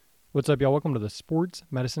What's up, y'all? Welcome to the Sports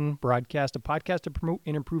Medicine Broadcast, a podcast to promote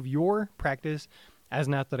and improve your practice as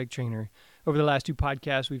an athletic trainer. Over the last two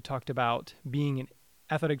podcasts, we've talked about being an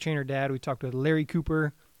athletic trainer dad. We talked with Larry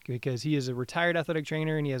Cooper because he is a retired athletic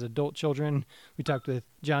trainer and he has adult children. We talked with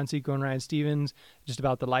John Seco and Ryan Stevens just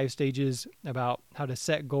about the life stages, about how to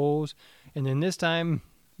set goals. And then this time,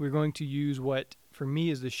 we're going to use what, for me,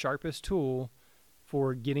 is the sharpest tool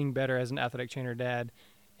for getting better as an athletic trainer dad,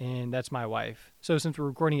 and that's my wife. So since we're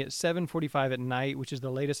recording at 7:45 at night, which is the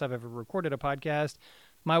latest I've ever recorded a podcast,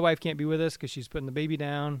 my wife can't be with us because she's putting the baby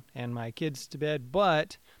down and my kids to bed,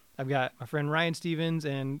 but I've got my friend Ryan Stevens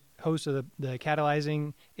and host of the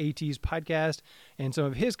Catalyzing ATs podcast and some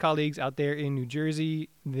of his colleagues out there in New Jersey,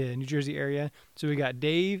 the New Jersey area. So we got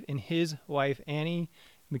Dave and his wife, Annie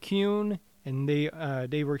McCune, and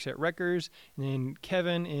Dave works at Rutgers, and then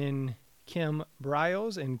Kevin and Kim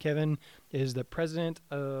Briles, and Kevin is the president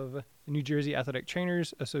of the New Jersey Athletic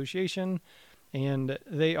Trainers Association, and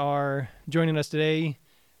they are joining us today.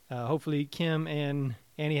 Hopefully Kim and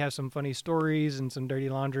Annie have some funny stories and some dirty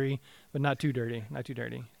laundry, but not too dirty, not too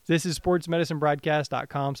dirty. This is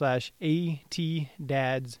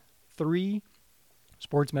sportsmedicinebroadcast.com/ATDads3,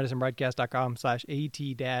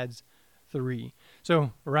 sportsmedicinebroadcast.com/ATDads3.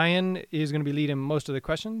 So Ryan is going to be leading most of the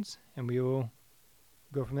questions, and we will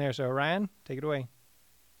go from there. So Ryan, take it away.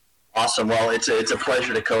 Awesome. Well, it's a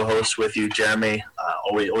pleasure to co-host with you, Jeremy.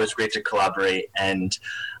 Always great to collaborate. And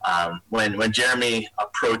when Jeremy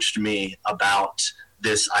approached me about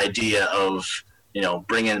this idea of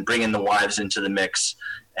bringing the wives into the mix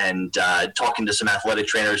and talking to some athletic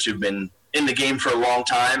trainers who've been in the game for a long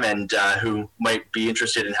time and who might be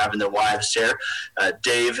interested in having their wives here,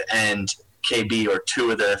 Dave and KB are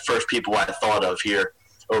two of the first people I thought of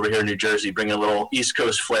over here in New Jersey, bringing a little East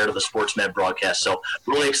Coast flair to the Sports Med broadcast. So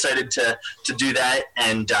really excited to do that.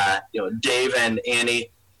 And, Dave and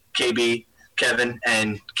Annie, KB, Kevin,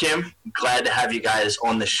 and Kim, glad to have you guys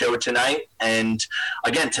on the show tonight. And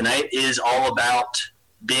again, tonight is all about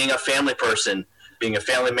being a family person, being a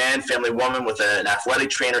family man, family woman with an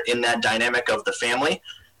athletic trainer in that dynamic of the family.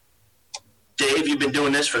 Dave, you've been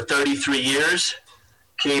doing this for 33 years.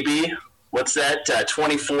 KB, what's that,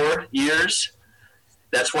 24 years?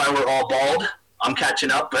 That's why we're all bald. I'm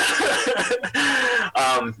catching up. But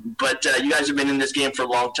you guys have been in this game for a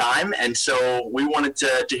long time, and so we wanted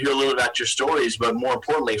to hear a little about your stories, but more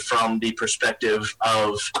importantly, from the perspective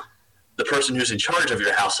of the person who's in charge of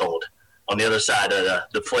your household on the other side of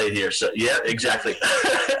the plate here. So, yeah, exactly.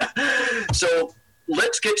 So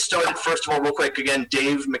let's get started. First of all, real quick, again,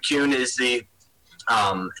 Dave McCune is the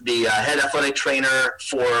head athletic trainer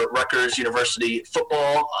for Rutgers University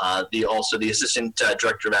football, also the assistant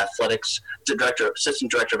director of athletics, assistant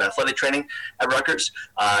director of athletic training at Rutgers.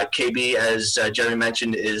 KB, as Jeremy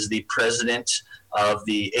mentioned, is the president of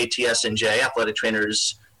the ATS&J, Athletic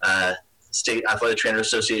Trainers State Athletic Trainer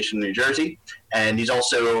Association in New Jersey, and he's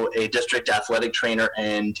also a district athletic trainer,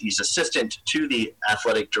 and he's assistant to the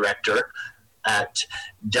athletic director at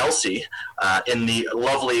Delsey in the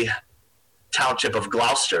lovely township of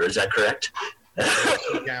Gloucester. Is that correct?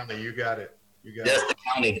 The county, you got it. Yes, the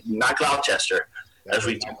county, not Gloucester. As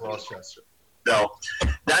we talk Gloucester. So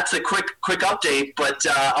that's a quick update, but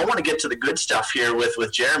I want to get to the good stuff here with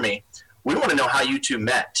Jeremy. We want to know how you two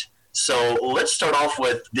met. So let's start off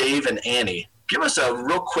with Dave and Annie. Give us a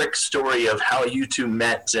real quick story of how you two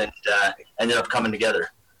met and ended up coming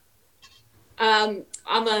together. I'm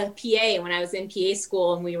a PA. When I was in PA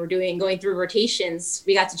school and we were going through rotations,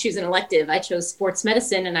 we got to choose an elective. I chose sports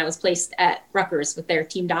medicine, and I was placed at Rutgers with their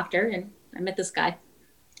team doctor, and I met this guy.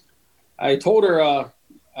 I told her, I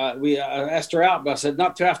asked her out, but I said,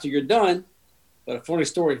 not till after you're done. But a funny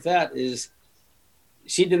story with that is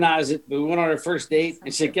she denies it, but we went on our first date,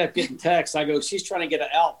 and she kept getting texts. I go, she's trying to get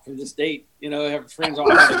out from this date. Her friends all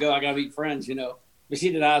got to go. I got to meet friends, But she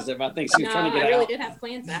denies it, but I think she was trying to get out. I really did have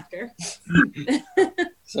plans after.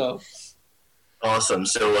 So awesome.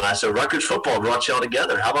 So Rutgers football brought y'all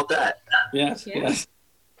together. How about that? Yes.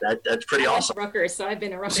 That's pretty awesome. Rutgers, so I've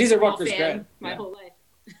been a Rutgers. She's a Rutgers fan grad. My whole life.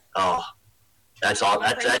 Oh, that's all.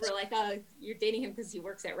 My friends were like, "Oh, you're dating him because he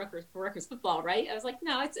works at Rutgers for Rutgers football, right?" I was like,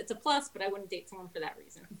 "No, it's a plus, but I wouldn't date someone for that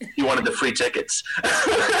reason." You wanted the free tickets.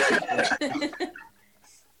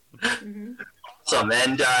 Mm-hmm. Awesome.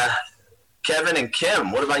 And Kevin and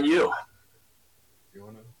Kim, what about you? You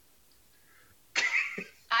want to?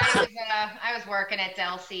 I was working at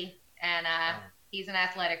Delsey, and he's an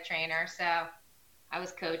athletic trainer, so I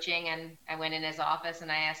was coaching, and I went in his office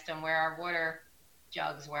and I asked him where our water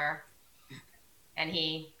jugs were, and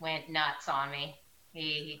he went nuts on me.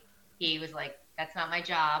 He was like, "That's not my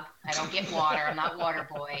job. I don't get water. I'm not water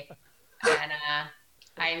boy." And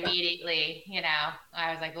I immediately,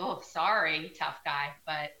 I was like, oh, sorry, tough guy.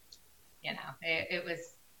 But,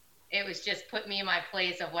 it was just put me in my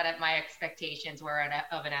place of what my expectations were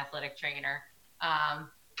of an athletic trainer.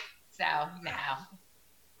 So now,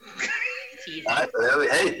 Hey,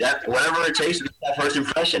 whatever it takes to get that first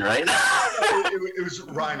impression, right? It was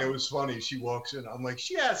Ryan. It was funny. She walks in. I'm like,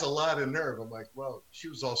 she has a lot of nerve. I'm like, well, she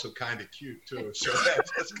was also kind of cute too. So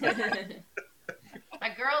that's good. My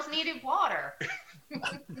girls needed water.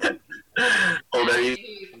 Oh, there you.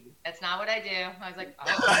 That's not what I do. I was like,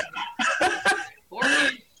 oh.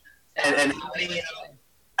 40. And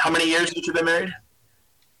how many years have you been married?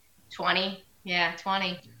 20. Yeah,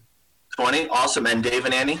 20. 20. Awesome. And Dave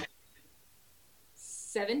and Annie?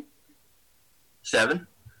 7. 7.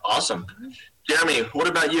 Awesome. Jeremy, what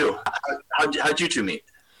about you? How'd you two meet?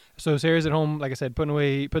 So Sarah's at home, like I said, putting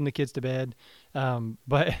the kids to bed.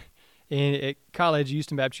 But at college,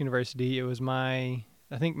 Houston Baptist University, it was my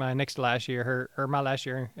next to last year, my last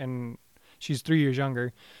year, and she's 3 years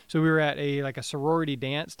younger. So we were at a sorority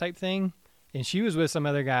dance type thing, and she was with some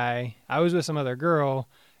other guy. I was with some other girl,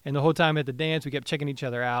 and the whole time at the dance, we kept checking each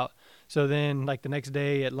other out. So then, the next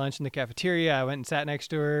day at lunch in the cafeteria, I went and sat next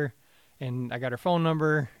to her, and I got her phone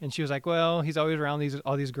number, and she was like, well, he's always around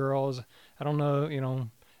all these girls. I don't know,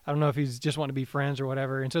 I don't know if he's just wanting to be friends or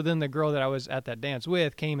whatever. And so then the girl that I was at that dance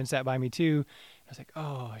with came and sat by me too. I was like,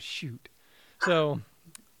 oh, shoot. So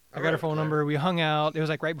I got her phone number. We hung out. It was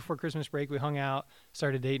right before Christmas break. We hung out,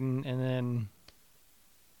 started dating, and then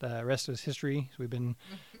the rest is history. So we've been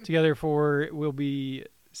together we'll be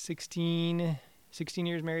 16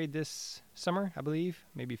 years married this summer, I believe.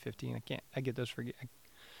 Maybe 15. I get those forget.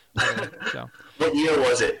 So. What year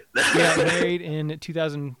was it? We got married in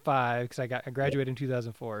 2005 because I graduated in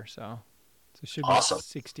 2004. So it should be awesome.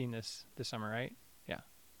 16 this summer, right? Yeah.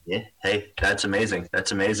 Yeah. Hey, that's amazing.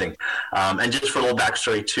 That's amazing. And just for a little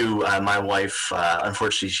backstory too, my wife,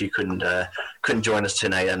 unfortunately, she couldn't join us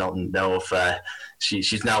tonight. I don't know if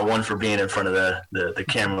she's not one for being in front of the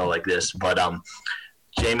camera like this, but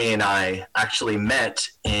Jamie and I actually met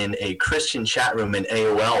in a Christian chat room in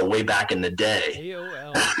AOL way back in the day.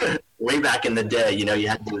 AOL. Way back in the day, you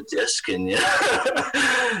had to do a disc, and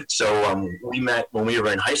so we met when we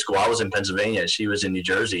were in high school. I was in Pennsylvania, she was in New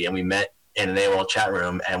Jersey, and we met in an AOL chat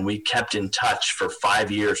room, and we kept in touch for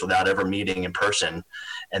 5 years without ever meeting in person.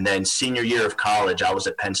 And then senior year of college, I was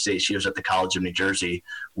at Penn State, she was at the College of New Jersey.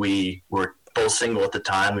 We were both single at the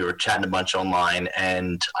time. We were chatting a bunch online,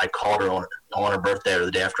 and I called her on her birthday or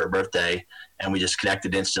the day after her birthday, and we just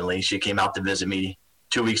connected instantly. She came out to visit me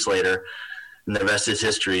 2 weeks later, and the rest is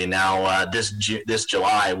history. And now this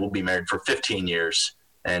July, we'll be married for 15 years,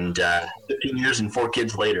 and 15 years and 4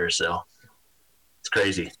 kids later. So it's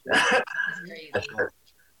crazy. That's crazy. That's right.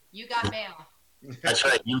 You got mail. That's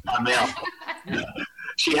right. You got mail.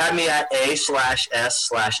 She had me at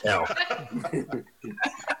A/S/L.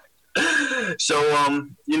 So,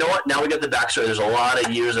 you know what? Now we got the backstory. There's a lot of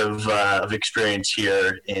years of experience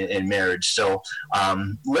here in marriage. So,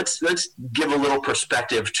 let's give a little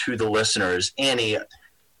perspective to the listeners. Annie,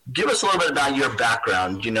 give us a little bit about your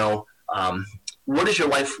background. What does your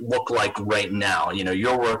life look like right now?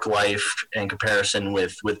 Your work life in comparison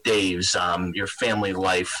with Dave's, your family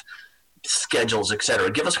life, schedules, etc.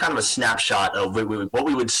 Give us kind of a snapshot of what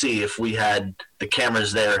we would see if we had the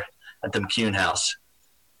cameras there at the McCune house.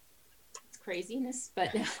 Craziness,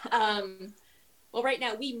 but well, right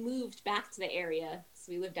now we moved back to the area,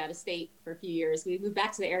 so we lived out of state for a few years. We moved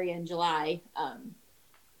back to the area in July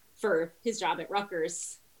for his job at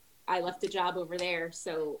Rutgers. I left the job over there,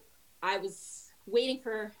 so I was waiting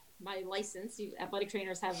for my license. Athletic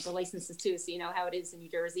trainers have the licenses too, so you know how it is in New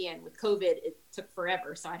Jersey, and with COVID it took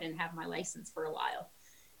forever, so I didn't have my license for a while.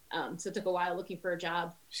 So it took a while looking for a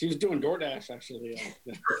job. She was doing DoorDash actually. I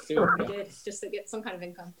did, just to get some kind of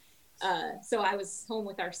income. So I was home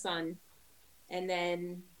with our son, and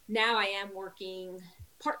then now I am working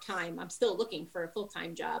part-time. I'm still looking for a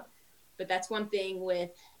full-time job, but that's one thing with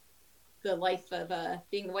the life of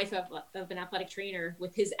being the wife of an athletic trainer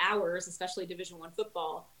with his hours, especially Division I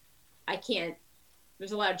football.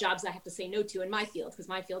 There's a lot of jobs I have to say no to in my field, because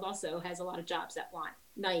my field also has a lot of jobs that want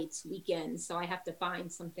nights, weekends. So I have to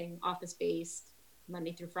find something office-based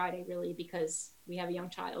Monday through Friday, really, because we have a young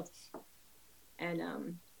child.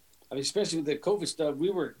 And, especially with the COVID stuff, we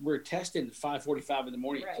were testing at 5:45 in the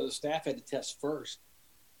morning, right. So the staff had to test first.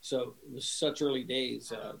 So it was such early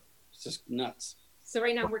days. It's just nuts. So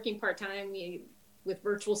right now I'm working part-time with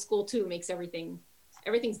virtual school too. Makes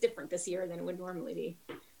everything's different this year than it would normally be.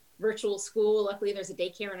 Virtual school, luckily there's a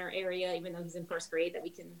daycare in our area, even though he's in first grade, that we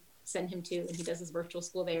can send him to, and he does his virtual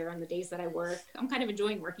school there on the days that I work. I'm kind of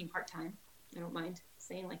enjoying working part-time. I don't mind.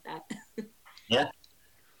 saying like that. Yeah.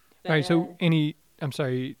 But, All right. So I'm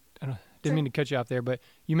sorry, didn't mean to cut you off there, but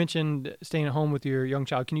you mentioned staying at home with your young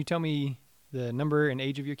child. Can you tell me the number and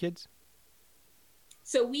age of your kids?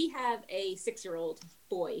 So we have a 6-year-old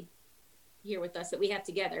boy here with us that we have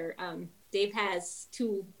together. Dave has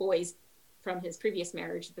 2 boys from his previous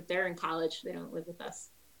marriage, but they're in college. They don't live with us.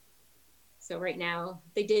 So right now,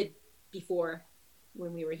 they did before,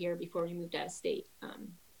 when we were here, before we moved out of state,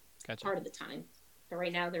 Gotcha. part of the time. But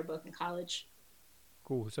right now, they're both in college.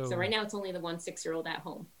 Cool. So right now, it's only the one 6-year-old at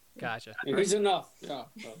home. Gotcha. He's enough. Yeah.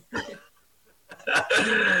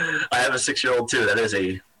 I have a 6-year-old too. That is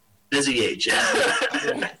a busy age.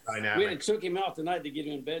 Dynamic. We took him out tonight to get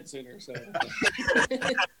him in bed sooner. So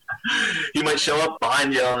He might show up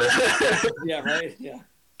behind you on the. yeah, right. Yeah.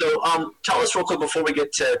 So, tell us real quick before we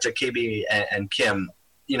get to KB and Kim.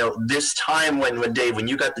 This time when Dave, when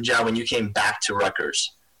you got the job, when you came back to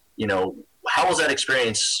Rutgers, how was that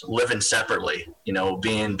experience living separately?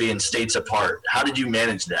 Being states apart. How did you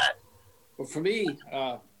manage that? Well, for me,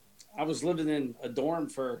 I was living in a dorm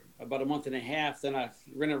for about a month and a half. Then I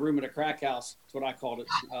rented a room at a crack house. That's what I called it.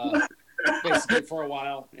 Basically for a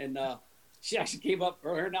while. And she actually came up,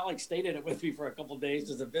 or not like stayed in it with me for a couple of days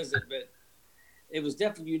as a visit, but it was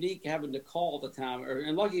definitely unique having to call all the time.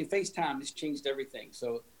 And luckily, FaceTime has changed everything.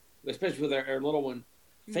 So, especially with our little one,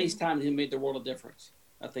 FaceTime him made the world of difference,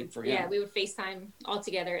 I think, for him. Yeah, we would FaceTime all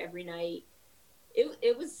together every night.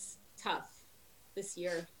 It was tough this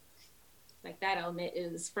year. Like that element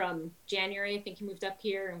is from January. I think he moved up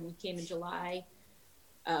here, and we came in July.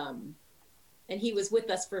 And he was with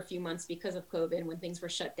us for a few months because of COVID when things were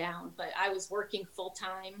shut down. But I was working full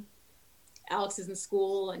time. Alex is in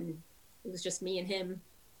school, and it was just me and him.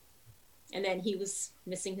 And then he was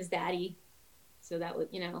missing his daddy, so that was,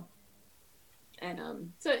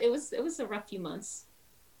 And so it was a rough few months.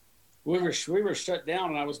 We were shut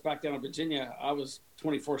down, and I was back down in Virginia. I was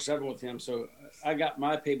 24/7 with him, so I got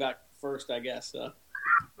my payback first, I guess.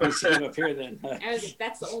 I see him up here then.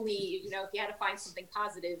 That's the only, if you had to find something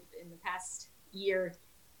positive in the past year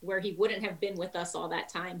where he wouldn't have been with us all that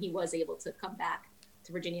time, he was able to come back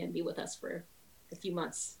to Virginia and be with us for a few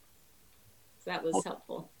months. So that was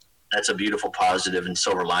helpful. That's a beautiful positive and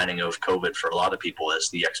silver lining of COVID for a lot of people, as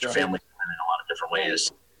the extra family in a lot of different ways.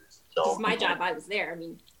 Right. So my job, I was there. I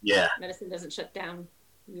mean, medicine doesn't shut down.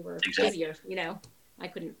 We were busier, I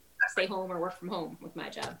couldn't stay home or work from home with my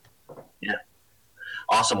job. Yeah.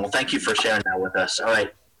 Awesome. Well, thank you for sharing that with us. All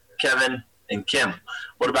right, Kevin and Kim,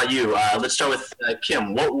 what about you? Let's start with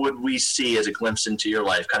Kim. What would we see as a glimpse into your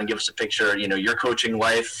life? Kind of give us a picture, your coaching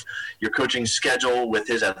life, your coaching schedule with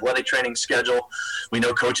his athletic training schedule. We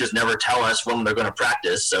know coaches never tell us when they're going to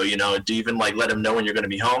practice. So, do you even let them know when you're going to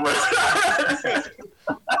be home?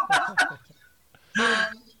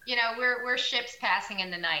 We're ships passing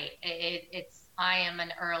in the night. I am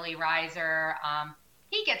an early riser.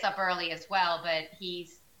 He gets up early as well, but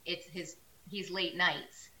he's late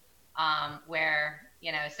nights. Where,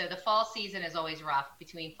 so the fall season is always rough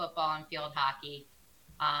between football and field hockey.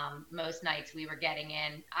 Most nights we were getting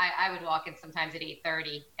in. I would walk in sometimes at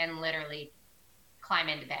 8:30 and literally climb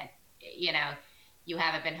into bed. You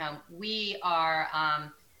haven't been home. We are,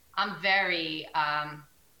 I'm very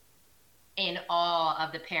in awe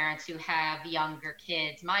of the parents who have younger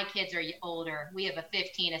kids. My kids are older. We have a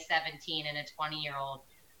 15, a 17, and a 20-year-old.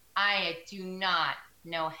 I do not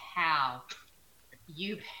know how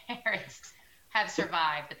you parents have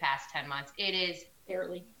survived the past 10 months. It is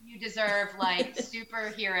barely. You deserve like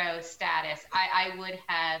superhero status. I would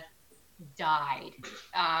have died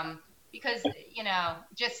because,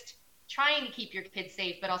 just trying to keep your kids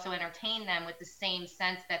safe, but also entertain them with the same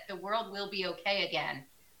sense that the world will be okay again.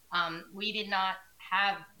 We did not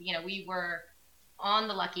have, we were on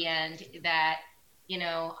the lucky end that,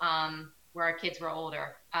 where our kids were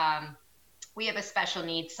older. We have a special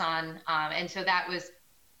needs son. And so that was,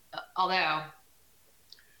 although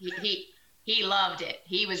he loved it.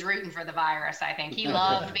 He was rooting for the virus, I think. He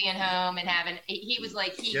loved being home and he was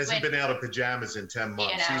like, he hasn't been out of pajamas in 10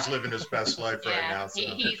 months. He's living his best life right now. So.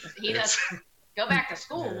 He does go back to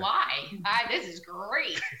school. Yeah. Why? This is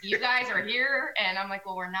great. You guys are here. And I'm like,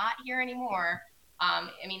 well, we're not here anymore.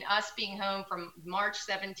 Us being home from March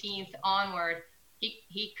 17th onward,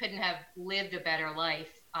 he couldn't have lived a better life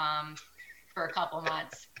for a couple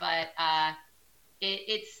months. But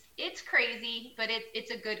it's crazy, but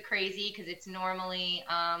it's a good crazy because it's normally,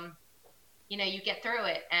 you get through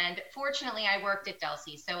it. And fortunately, I worked at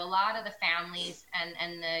Delsey. So a lot of the families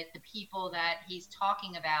and the people that he's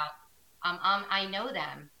talking about, I know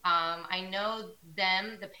them. I know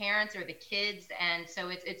them, the parents or the kids. And so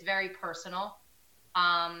it's very personal.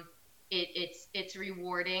 it's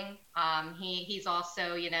rewarding. He's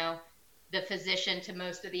also, the physician to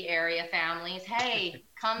most of the area families. Hey,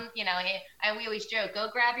 come, and we always joke, go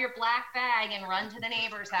grab your black bag and run to the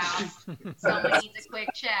neighbor's house. Someone needs a quick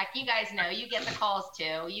check. You guys know, you get the calls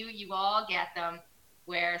too. You all get them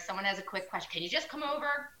where someone has a quick question. Can you just come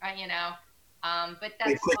over? But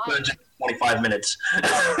that's quick, just 25 minutes.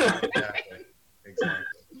 Exactly.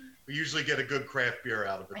 We usually get a good craft beer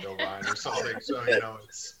out of it though, Ryan, or something. So,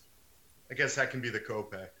 I guess that can be the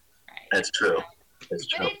copay. Right. That's true. That's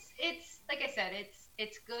true. But it's like I said,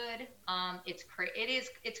 it's good. It's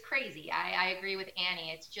crazy. I agree with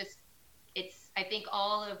Annie. I think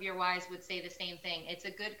all of your wives would say the same thing. It's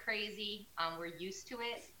a good crazy. We're used to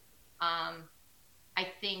it. I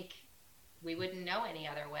think we wouldn't know any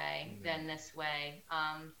other way than this way.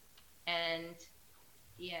 And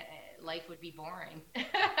yeah, life would be boring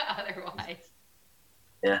otherwise.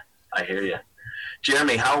 Yeah, I hear you.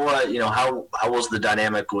 Jeremy, how was the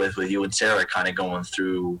dynamic with you and Sarah kind of going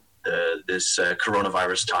through this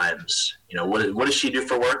coronavirus times? What does she do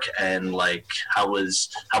for work, and how was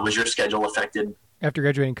your schedule affected? After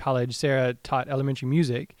graduating college, Sarah taught elementary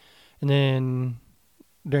music, and then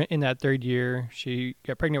in that third year, she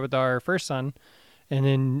got pregnant with our first son, and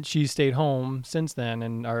then she stayed home since then,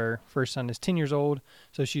 and our first son is 10 years old,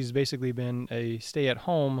 so she's basically been a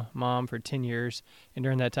stay-at-home mom for 10 years, and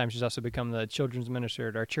during that time, she's also become the children's minister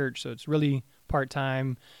at our church, so it's really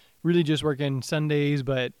part-time, really just working Sundays,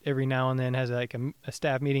 but every now and then has a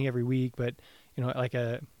staff meeting every week, but, like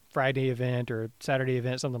a Friday event or Saturday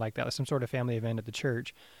event, something like that, like some sort of family event at the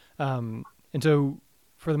church. And so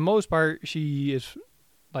for the most part, she is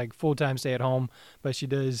like full-time stay at home, but she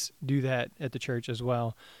does do that at the church as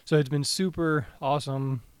well. So it's been super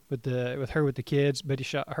awesome with her with the kids, but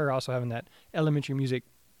her also having that elementary music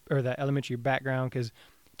or that elementary background, because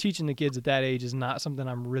teaching the kids at that age is not something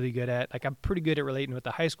I'm really good at. Like, I'm pretty good at relating with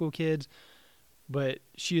the high school kids, but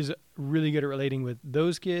she is really good at relating with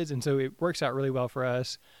those kids. And so it works out really well for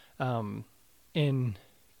us. And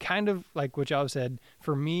kind of like what y'all said,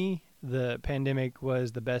 for me, the pandemic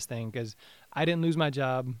was the best thing because I didn't lose my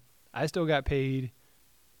job. I still got paid.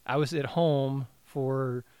 I was at home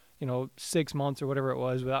for, 6 months or whatever it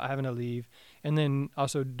was without having to leave. And then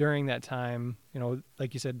also during that time,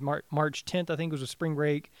 like you said, March 10th, I think was a spring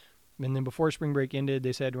break. And then before spring break ended,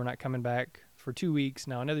 they said, we're not coming back for 2 weeks.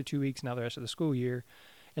 Now another 2 weeks, now the rest of the school year.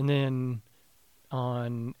 And then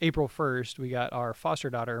on April 1st, we got our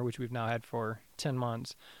foster daughter, which we've now had for 10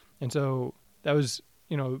 months. And so that was,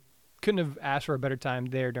 couldn't have asked for a better time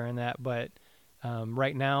there during that. But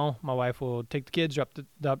right now, my wife will take the kids,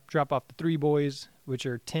 drop off the 3 boys, which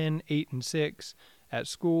are 10, 8, and 6 at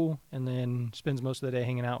school, and then spends most of the day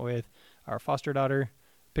hanging out with our foster daughter,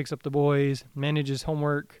 picks up the boys, manages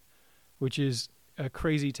homework, which is a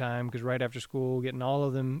crazy time because right after school, getting all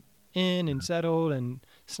of them in and settled and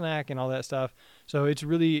snack and all that stuff. So it's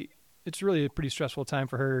really a pretty stressful time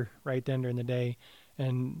for her right then during the day.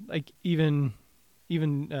 And like even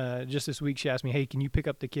just this week, she asked me, hey, can you pick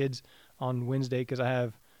up the kids on Wednesday? Because I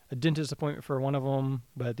have a dentist appointment for one of them,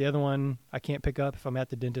 but the other one I can't pick up. If I'm at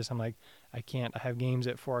the dentist, I'm like, I can't. I have games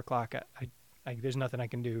at 4 o'clock. There's nothing I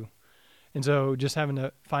can do. And so just having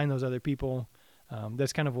to find those other people,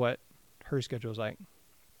 that's kind of what her schedule is like.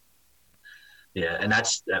 Yeah, and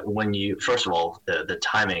that's when you, first of all, the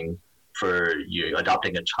timing for you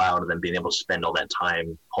adopting a child and then being able to spend all that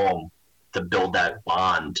time home to build that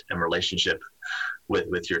bond and relationship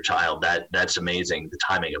with your child, that's amazing. The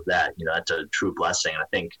timing of that, that's a true blessing. And I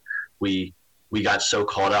think we got so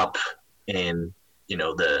caught up in,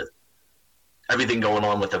 the everything going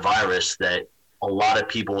on with the virus that a lot of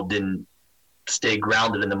people didn't stay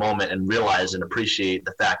grounded in the moment and realize and appreciate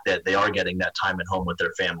the fact that they are getting that time at home with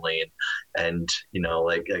their family. And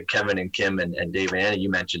like Kevin and Kim and Dave and Annie, you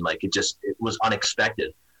mentioned, like, it was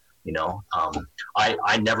unexpected.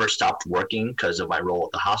 I never stopped working because of my role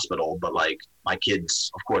at the hospital, but like my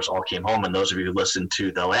kids, of course, all came home. And those of you who listened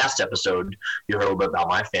to the last episode, you heard a little bit about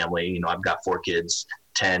my family. I've got 4 kids,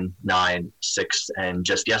 10, 9, 6, and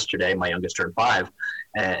just yesterday, my youngest turned 5.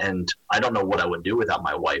 And I don't know what I would do without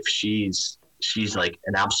my wife. She's like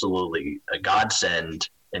an absolutely a godsend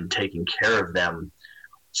in taking care of them,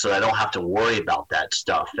 so I don't have to worry about that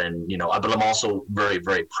stuff. And, but I'm also very,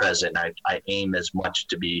 very present. I aim as much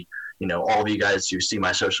to be, all of you guys who see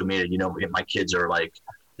my social media, my kids are like,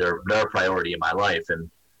 they're a priority in my life. And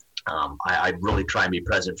I really try and be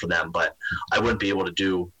present for them, but I wouldn't be able to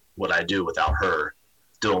do what I do without her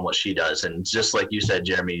doing what she does. And just like you said,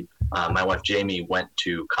 Jeremy, my wife, Jamie, went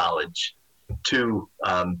to college to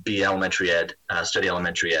be elementary ed, study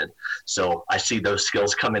elementary ed. So I see those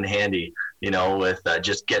skills come in handy with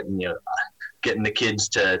just getting the kids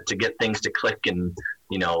to get things to click, and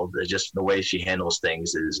just the way she handles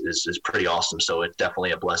things is pretty awesome. So it's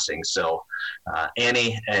definitely a blessing. So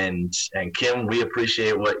Annie and Kim, we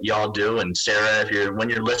appreciate what y'all do, and Sarah, when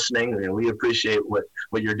you're listening, we appreciate what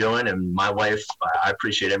you're doing, and my wife, I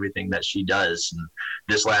appreciate everything that she does. And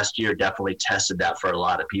this last year definitely tested that for a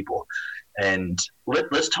lot of people. And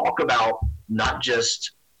let's talk about not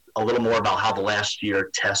just a little more about how the last year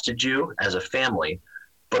tested you as a family,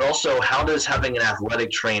 but also how does having an athletic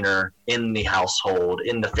trainer in the household,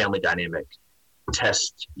 in the family dynamic,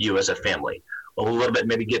 test you as a family? A little bit,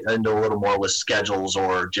 maybe get into a little more with schedules,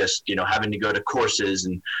 or just, having to go to courses.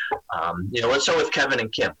 And, let's start with Kevin and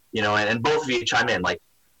Kim, and both of you chime in, like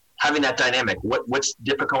having that dynamic. What's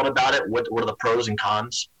difficult about it? What are the pros and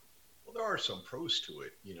cons? Well, there are some pros to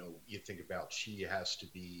it. You think about, she has to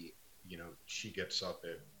be, she gets up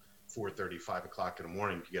at 4:30, 5 o'clock in the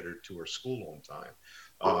morning to get her to her school on time.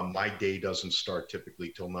 My day doesn't start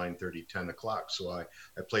typically till 9:30, 10 o'clock. So I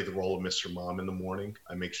play the role of Mr. Mom in the morning.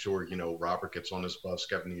 I make sure, Robert gets on his bus,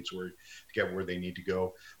 Kevin needs to get where they need to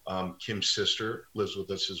go. Kim's sister lives with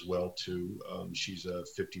us as well, too. She's a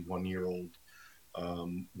 51-year-old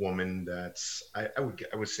woman that's, I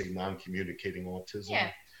would say, non-communicating autism.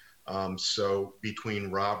 Yeah. So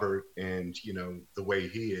between Robert and, the way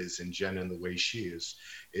he is, and Jen and the way she is,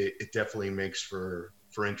 it definitely makes for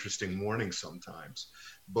interesting mornings sometimes.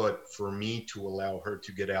 But for me to allow her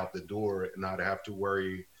to get out the door and not have to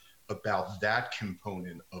worry about that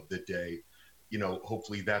component of the day,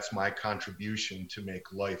 hopefully that's my contribution to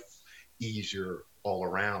make life easier all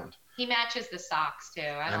around. He matches the socks too.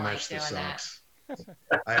 I don't like doing that.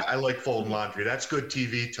 I like folding laundry. That's good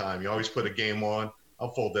TV time. You always put a game on.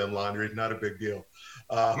 I'll fold them laundry. Not a big deal.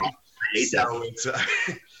 I won't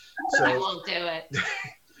do it.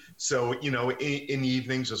 So, in the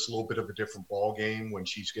evenings, it's a little bit of a different ball game when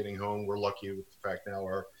she's getting home. We're lucky with the fact now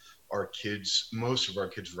our kids, most of our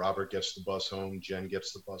kids, Robert gets the bus home. Jen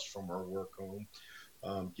gets the bus from her work home.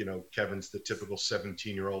 Kevin's the typical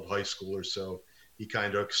 17-year-old high schooler, so he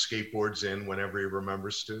kind of skateboards in whenever he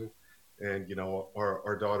remembers to. And,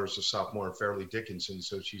 our daughter's a sophomore at Fairleigh Dickinson,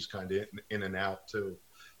 so she's kind of in and out too.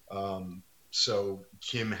 So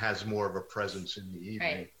Kim has more of a presence in the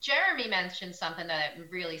evening. Right. Jeremy mentioned something that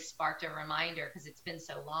really sparked a reminder, because it's been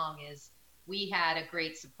so long, is we had a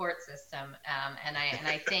great support system. And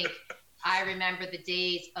I think I remember the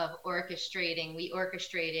days of orchestrating. We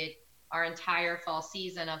orchestrated our entire fall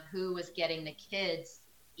season of who was getting the kids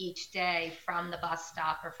each day from the bus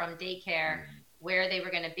stop or from daycare, where they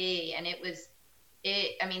were going to be. And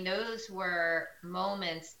those were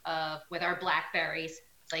moments of, with our Blackberries,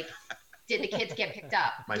 it's like, did the kids get picked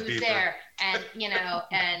up? Who's there? And,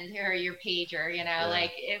 and or your pager,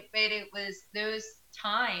 like it was those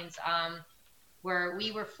times where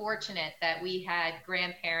we were fortunate that we had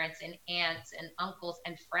grandparents and aunts and uncles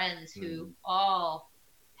and friends who all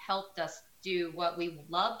helped us do what we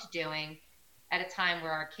loved doing at a time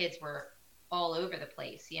where our kids were all over the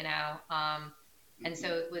place, and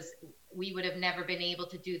so we would have never been able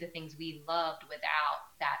to do the things we loved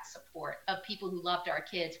without that support of people who loved our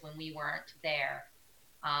kids when we weren't there.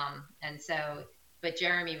 But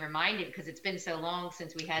Jeremy reminded, because it's been so long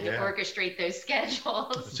since we had to orchestrate those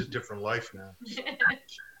schedules. It's a different life now.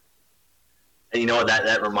 And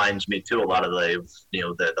that reminds me too, a lot of the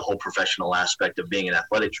whole professional aspect of being an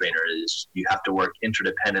athletic trainer is you have to work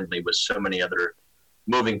interdependently with so many other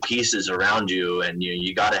moving pieces around you, and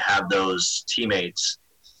you got to have those teammates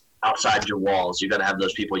outside your walls. You got to have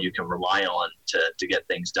those people you can rely on to get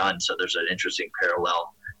things done. So there's an interesting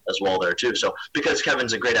parallel as well there too. So because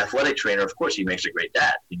Kevin's a great athletic trainer, of course he makes a great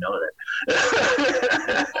dad. You know that.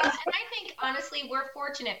 And I think honestly we're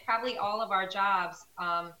fortunate. Probably all of our jobs,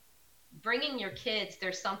 bringing your kids,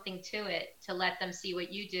 there's something to it to let them see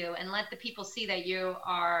what you do, and let the people see that you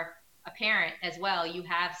are a parent as well. You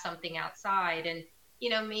have something outside, and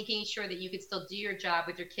making sure that you could still do your job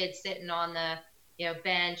with your kids sitting on the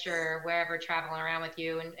bench or wherever, traveling around with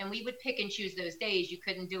you. And we would pick and choose those days. You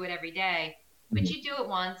couldn't do it every day, but you do it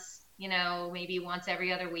once, maybe once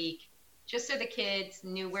every other week, just so the kids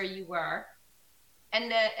knew where you were,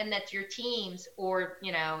 and that your teams, or,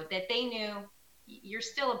 that they knew you're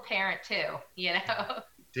still a parent too,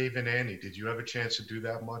 Dave and Annie, did you have a chance to do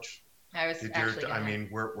that much?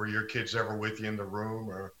 Were your kids ever with you in the room,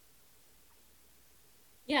 or?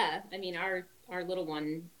 Yeah, our little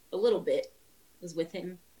one, a little bit, was with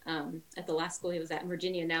him. at the last school he was at in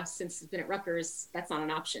Virginia. Now, since he's been at Rutgers, that's not an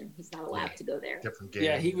option. He's not allowed to go there. Different game.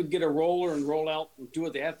 Yeah, he would get a roller and roll out and do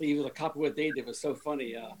what the athlete. He was a copy of what they did. It was so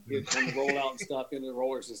funny. He would come roll out and stuff into the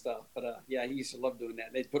rollers and stuff. But yeah, he used to love doing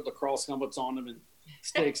that. They'd put lacrosse helmets on him and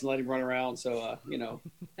sticks and let him run around. So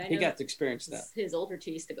he got to experience that. His older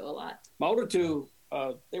two used to go a lot. My older two,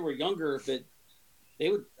 they were younger, but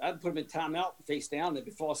I'd put them in timeout face down.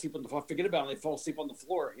 They'd fall asleep on the floor. Forget about it. They'd fall asleep on the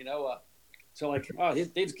floor. So like,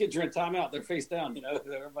 these kids are in timeout. They're face down.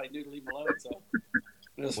 Everybody knew to leave them alone. So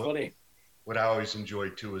it was funny. What I always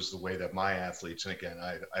enjoyed too is the way that my athletes, and again,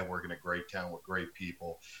 I work in a great town with great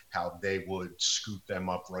people, how they would scoop them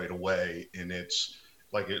up right away. And it's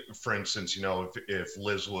like, for instance, if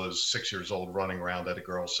Liz was 6 years old running around at a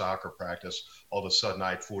girls' soccer practice, all of a sudden I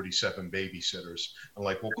had 47 babysitters. I'm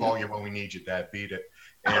like, we'll call you when we need you, Dad. Beat it.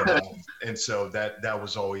 And so that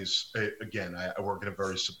was always, again, I work in a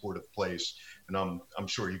very supportive place, and I'm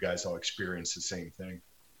sure you guys all experience the same thing.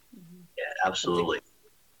 Yeah, absolutely.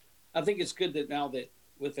 I think it's good that now that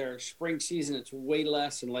with our spring season, it's way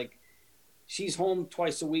less, and like she's home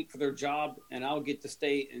twice a week for their job, and I'll get to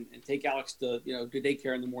stay and take Alex to do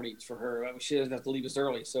daycare in the mornings for her. She doesn't have to leave us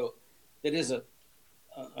early, so that is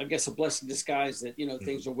I guess a blessing in disguise that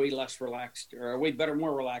things are way less relaxed or way better,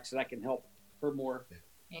 more relaxed, and I can help her more. Yeah.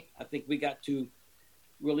 I think we got to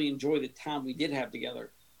really enjoy the time we did have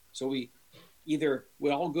together. So we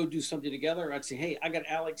all go do something together. Or I'd say, hey, I got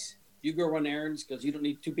Alex. You go run errands because you don't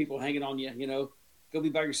need two people hanging on you. Go be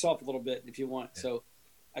by yourself a little bit if you want. Yeah. So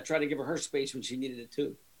I try to give her space when she needed it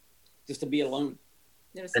too, just to be alone.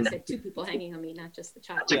 Notice I said two people hanging on me, not just the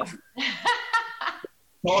child. Yeah.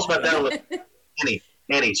 Tell us about that with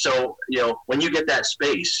Annie. So when you get that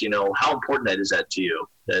space, how important is that to you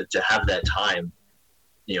to have that time?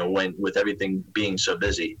 When with everything being so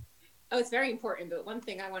busy. Oh, it's very important. But one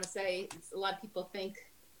thing I want to say is a lot of people think,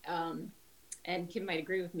 and Kim might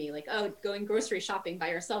agree with me, like, oh, going grocery shopping by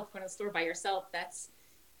yourself, going to the store by yourself, that's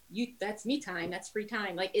me time, that's free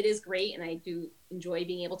time. Like, it is great, and I do enjoy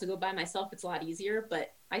being able to go by myself. It's a lot easier,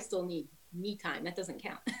 but I still need me time. That doesn't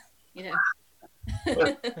count,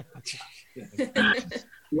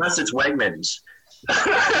 Unless it's Wegmans. So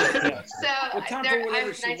can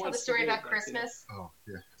I tell the story about Christmas? Oh,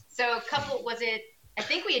 yeah. So I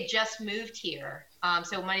think we had just moved here.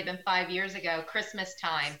 So it might have been 5 years ago, Christmas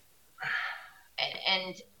time.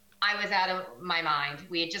 And I was out of my mind.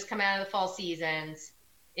 We had just come out of the fall seasons.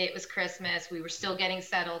 It was Christmas. We were still getting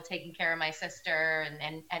settled, taking care of my sister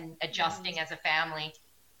and adjusting as a family.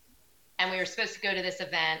 And we were supposed to go to this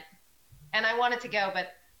event. And I wanted to go,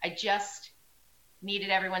 but I just needed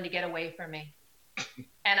everyone to get away from me.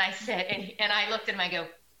 And I said, and I looked at him, I go,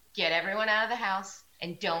 get everyone out of the house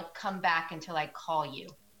and don't come back until I call you.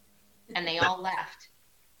 And they all left.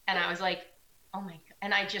 And I was like, oh my God.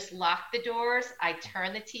 And I just locked the doors. I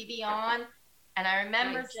turned the TV on. And I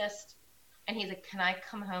remember and he's like, can I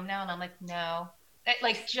come home now? And I'm like, no.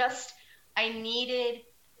 I needed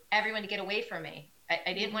everyone to get away from me.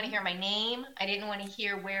 I didn't want to hear my name. I didn't want to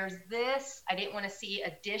hear, where's this? I didn't want to see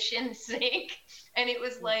a dish in the sink. And it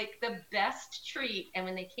was like the best treat. And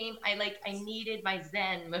when they came, I needed my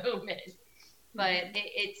Zen moment. But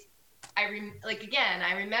I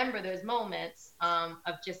remember those moments of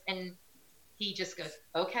and he just goes,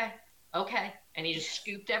 okay. And he just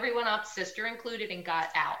scooped everyone up, sister included, and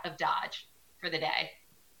got out of Dodge for the day.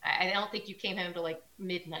 I don't think you came home till like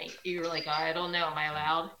midnight. You were like, I don't know, am I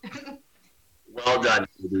allowed? Well done,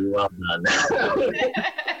 Phoebe. Well done.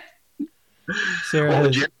 Sarah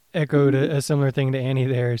has echoed a similar thing to Annie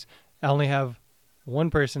there. I only have one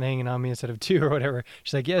person hanging on me instead of two or whatever.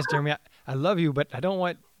 She's like, yes, Jeremy, I love you, but I don't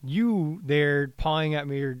want you there pawing at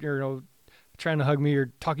me or trying to hug me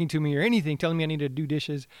or talking to me or anything, telling me I need to do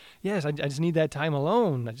dishes. Yes, I just need that time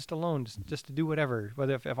alone, just to do whatever.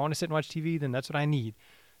 Whether if I want to sit and watch TV, then that's what I need.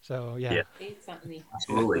 So yeah.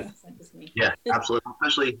 Absolutely. Yeah, absolutely.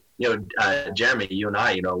 Especially, Jeremy, you and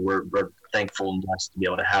I, we're thankful and blessed to be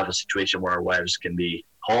able to have a situation where our wives can be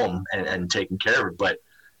home and taken care of. But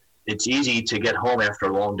it's easy to get home after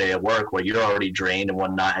a long day of work where you're already drained and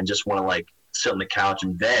whatnot and just want to sit on the couch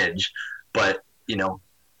and veg. But,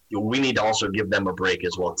 we need to also give them a break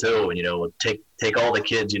as well too. And, take all the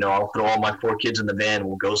kids, I'll throw all my 4 kids in the van.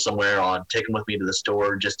 We'll go somewhere. I'll take them with me to the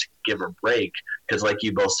store just to give her a break. Cause like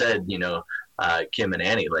you both said, Kim and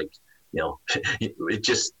Annie, it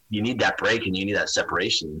just, you need that break and you need that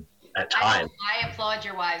separation at times. I applaud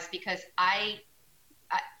your wives because I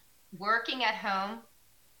working at home,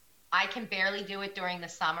 I can barely do it during the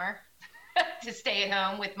summer to stay at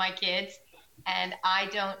home with my kids. And I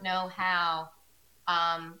don't know how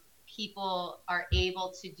people are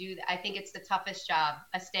able to do that. I think it's the toughest job.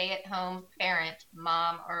 A stay-at-home parent,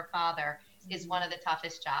 mom or father, is one of the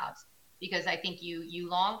toughest jobs, because I think you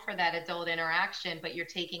long for that adult interaction, but you're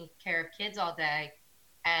taking care of kids all day.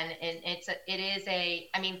 And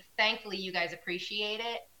I mean, thankfully you guys appreciate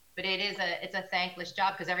it, but it's a thankless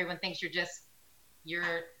job, because everyone thinks you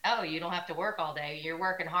don't have to work all day. You're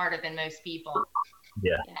working harder than most people.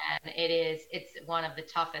 Yeah. And it's one of the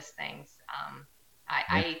toughest things.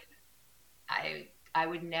 I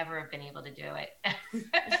would never have been able to do it.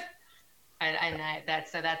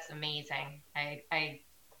 That's amazing. I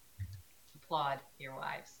applaud your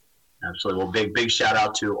wives. Absolutely. Well, big shout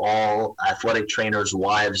out to all athletic trainers'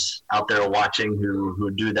 wives out there watching who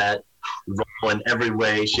do that role in every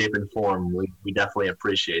way, shape, and form. We definitely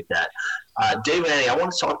appreciate that. Dave and Annie, I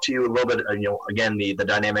want to talk to you a little bit, again, the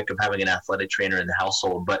dynamic of having an athletic trainer in the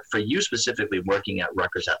household, but for you specifically working at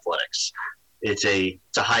Rutgers Athletics, it's a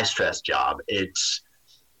high stress job.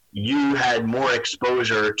 You had more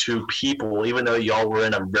exposure to people, even though y'all were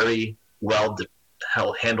in a very well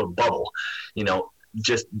handled bubble,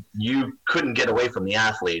 just you couldn't get away from the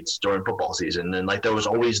athletes during football season, and there was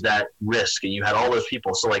always that risk, and you had all those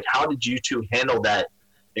people. So how did you two handle that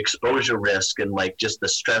exposure risk and just the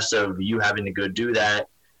stress of you having to go do that,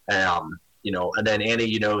 and then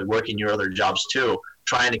Annie, working your other jobs too,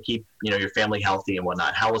 trying to keep your family healthy and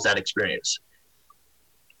whatnot? How was that experience?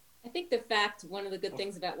 I think one of the good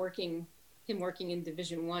things about working in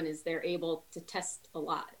Division I is they're able to test a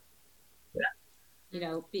lot.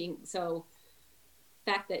 Yeah.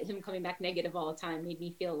 Fact that him coming back negative all the time made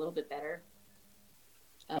me feel a little bit better.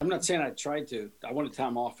 I'm not saying I tried to. I wanted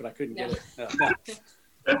time off, but I couldn't get it.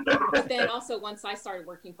 But then also, once I started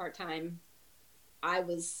working part-time, I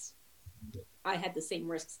had the same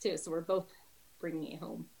risks too. So we're both bringing it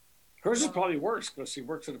home. Hers is probably worse because she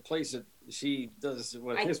works at a place that she does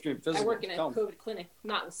history and physical. I work in a COVID clinic,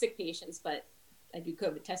 not with sick patients, but I do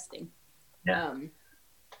COVID testing. Yeah.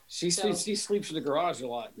 She sleeps in the garage a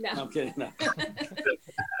lot. No, I'm kidding. No.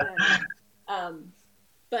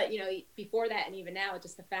 But before that, and even now,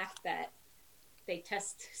 just the fact that they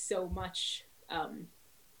test so much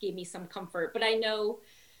gave me some comfort. But I know,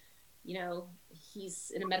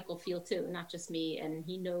 he's in a medical field too, not just me, and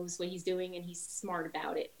he knows what he's doing, and he's smart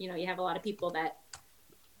about it. You have a lot of people that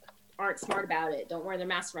aren't smart about it, don't wear their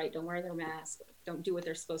mask right, don't wear their mask, don't do what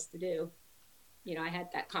they're supposed to do. I had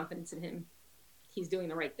that confidence in him. He's doing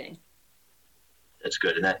the right thing. That's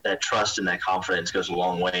good. And that trust and that confidence goes a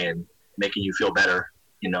long way in making you feel better,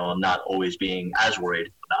 and not always being as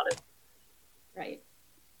worried about it. Right.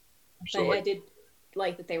 Absolutely. But I did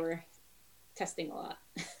like that they were testing a lot,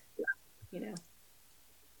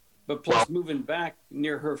 But plus, moving back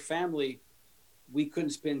near her family, we couldn't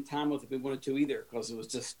spend time with if we wanted to either, because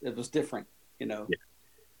it was different, Yeah.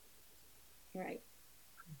 Right.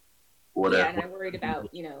 Whatever. Yeah, and I worried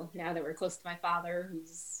about, now that we're close to my father,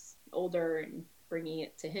 who's older, and bringing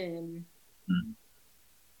it to him. Mm-hmm.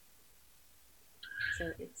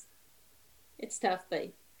 So it's tough,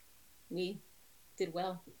 but we did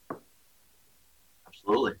well.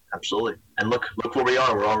 Absolutely. And look where we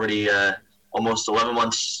are. We're already almost 11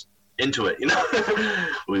 months into it.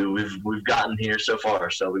 We've gotten here so far,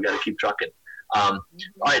 so we got to keep trucking. All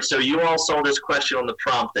right, so you all saw this question on the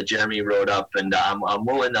prompt that Jeremy wrote up, and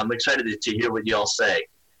I'm excited to hear what you all say.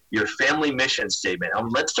 Your family mission statement.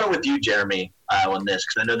 Let's start with you, Jeremy, on this,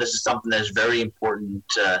 because I know this is something that's very important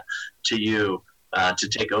to you to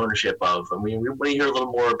take ownership of. And we want to hear a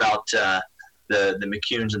little more about the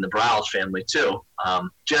McCunes and the Browse family too.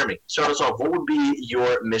 Jeremy, start us off. What would be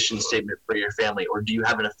your mission statement for your family, or do you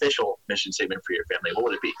have an official mission statement for your family? What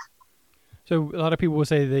would it be? So a lot of people will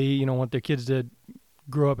say they, want their kids to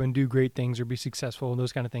grow up and do great things or be successful and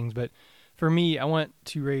those kind of things. But for me, I want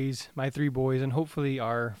to raise my 3 boys and hopefully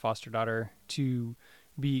our foster daughter to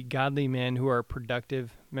be godly men who are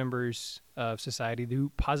productive members of society,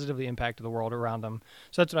 who positively impact the world around them.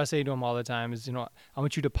 So that's what I say to them all the time is, I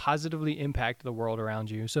want you to positively impact the world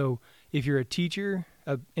around you. So if you're a teacher,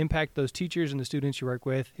 impact those teachers and the students you work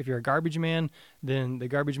with. If you're a garbage man, then the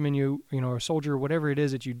garbage man, or a soldier, whatever it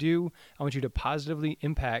is that you do, I want you to positively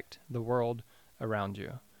impact the world around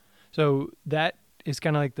you. So that is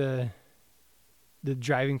kind of like the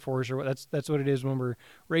driving force, or that's what it is when we're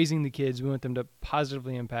raising the kids. We want them to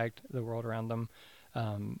positively impact the world around them,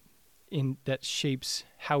 in that shapes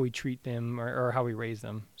how we treat them or how we raise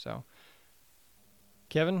them. So,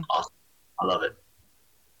 Kevin? Awesome. I love it.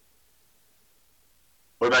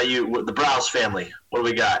 What about you? The Browse family, what do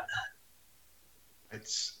we got?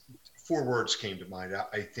 It's 4 words came to mind.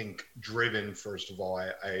 I think driven, first of all.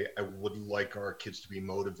 I would like our kids to be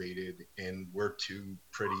motivated, and we're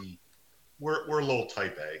a little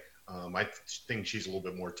type A. I think she's a little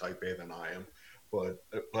bit more type A than I am, but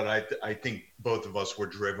I think both of us, we're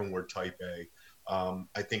driven, we're type A.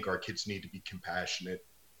 I think our kids need to be compassionate.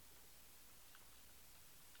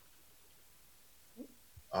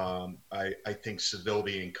 I think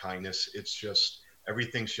civility and kindness, it's just,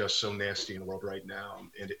 everything's just so nasty in the world right now.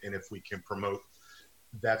 And if we can promote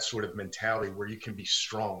that sort of mentality where you can be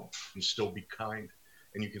strong and still be kind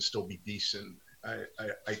and you can still be decent,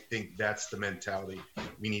 I think that's the mentality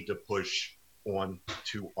we need to push on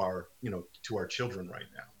to our children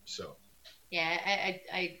right now. So yeah,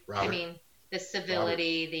 I mean, the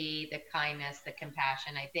civility, the kindness, the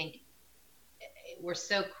compassion, I think we're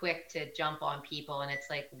so quick to jump on people, and it's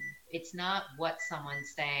like, it's not what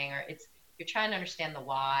someone's saying, or you're trying to understand the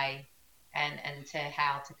why and to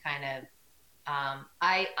how to kind of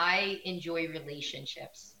I enjoy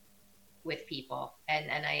relationships with people,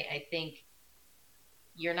 and I think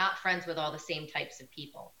you're not friends with all the same types of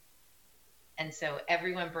people, and so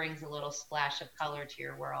everyone brings a little splash of color to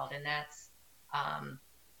your world, and that's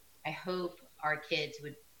I hope our kids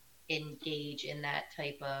would engage in that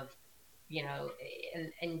type of,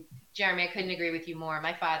 and Jeremy, I couldn't agree with you more.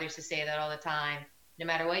 My father used to say that all the time. No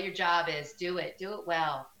matter what your job is, do it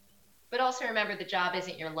well. But also remember, the job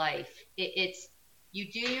isn't your life. It's you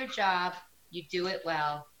do your job, you do it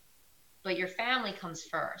well, but your family comes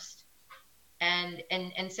first. And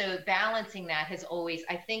so balancing that has always,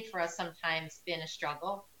 I think for us, sometimes been a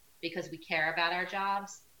struggle because we care about our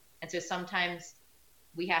jobs. And so sometimes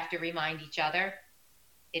we have to remind each other,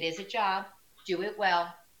 it is a job, do it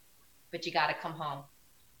well, but you got to come home,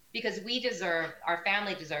 because our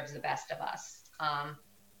family deserves the best of us.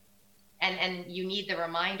 And you need the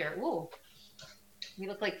reminder. Ooh, we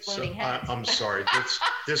look like floating heads. I'm sorry.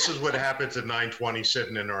 This is what happens at 9:20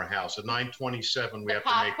 sitting in our house. At 9:27, we have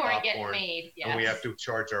to make popcorn. Getting made, yes. And we have to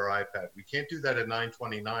charge our iPad. We can't do that at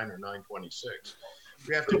 9:29 or 9:26.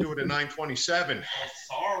 We have to do it at 9:27.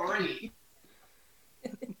 Sorry.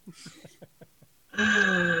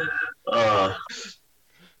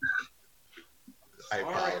 I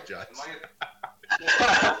apologize.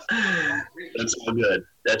 That's all good.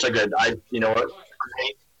 That's a good. You know what?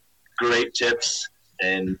 Great tips,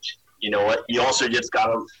 and you know what? You also just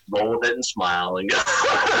gotta roll with it and smile and go.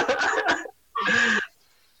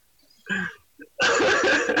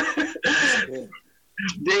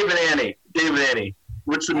 David Annie,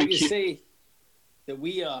 what's the new? I can say that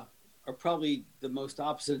we are probably the most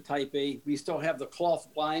opposite type A. We still have the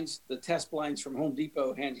cloth blinds, the test blinds from Home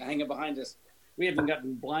Depot hanging behind us. We haven't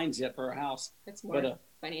gotten blinds yet for our house. That's more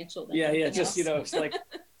financial than yeah. else. Just it's like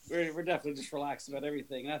we're definitely just relaxed about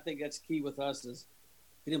everything, and I think that's key with us is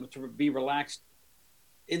being able to be relaxed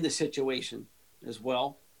in the situation as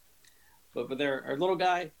well. But our little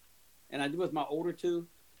guy, and I do with my older two.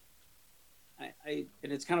 And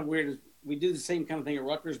it's kind of weird. We do the same kind of thing at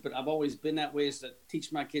Rutgers, but I've always been that way, is to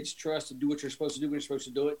teach my kids trust, to do what you're supposed to do when you're supposed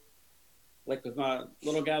to do it. Like with my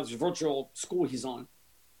little guy, there's a virtual school he's on.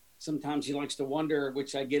 Sometimes he likes to wonder,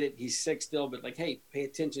 which I get it. He's sick still, but like, hey, pay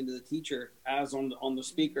attention to the teacher as on the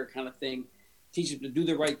speaker kind of thing. Teach him to do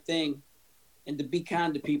the right thing and to be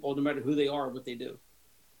kind to people no matter who they are or what they do.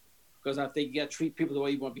 Because I think you got to treat people the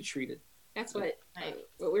way you want to be treated. That's what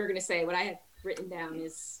we were going to say. What I had written down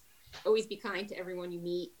is always be kind to everyone you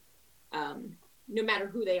meet, no matter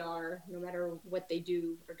who they are, no matter what they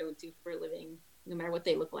do or don't do for a living, no matter what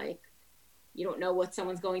they look like. You don't know what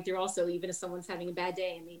someone's going through. Also, even if someone's having a bad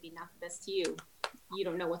day and maybe not the best to you, you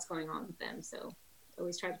don't know what's going on with them. So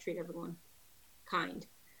always try to treat everyone kind.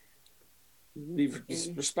 Be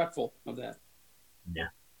respectful of that. Yeah,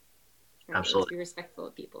 absolutely. Be respectful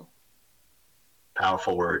of people.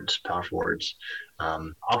 Powerful words.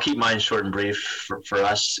 I'll keep mine short and brief. For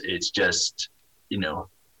us, it's just,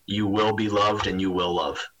 you will be loved and you will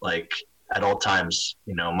love. Like, at all times,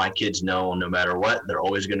 my kids know no matter what, they're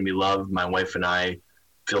always going to be loved. My wife and I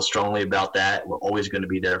feel strongly about that. We're always going to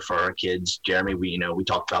be there for our kids. Jeremy, we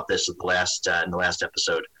talked about this at the last in the last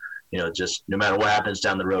episode. Just no matter what happens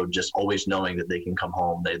down the road, just always knowing that they can come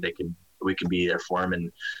home. We can be there for them. And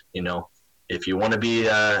if you want to be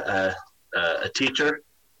a teacher,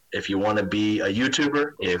 if you want to be a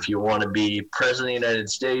YouTuber, if you want to be president of the United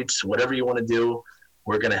States, whatever you want to do,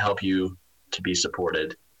 we're going to help you to be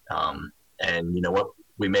supported. And you know what?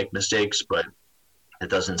 We make mistakes, but it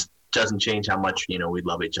doesn't change how much we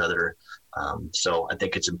love each other. So I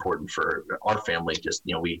think it's important for our family. Just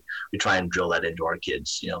we try and drill that into our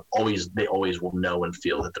kids. They always will know and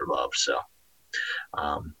feel that they're loved. So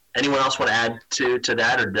Anyone else want to add to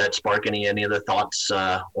that, or did that spark any other thoughts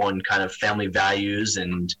on kind of family values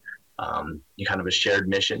and you kind of a shared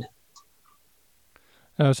mission?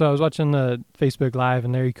 So I was watching the Facebook Live,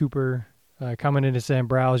 and Larry Cooper commented and saying,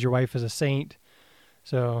 "Browse, your wife is a saint."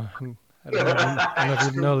 So I don't know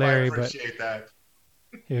if you know Larry, I appreciate that.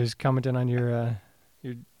 He was commenting on your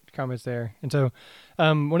comments there. And so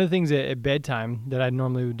one of the things at bedtime that I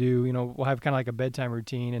normally would do, we'll have kind of like a bedtime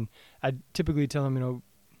routine, and I typically tell him,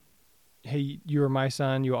 hey, you are my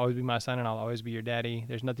son, you will always be my son, and I'll always be your daddy.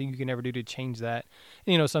 There's nothing you can ever do to change that.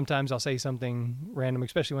 And, sometimes I'll say something random,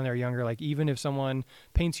 especially when they're younger, like even if someone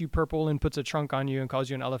paints you purple and puts a trunk on you and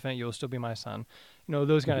calls you an elephant, you'll still be my son.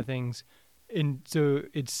 Those kind of things. And so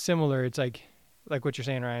it's similar. It's like what you're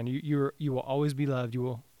saying, Ryan, you will always be loved.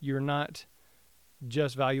 You're not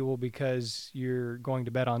just valuable because you're going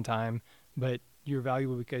to bed on time, but you're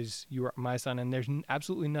valuable because you are my son, and there's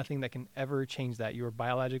absolutely nothing that can ever change that. You are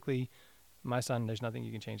biologically my son. There's nothing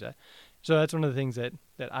you can change that. So that's one of the things that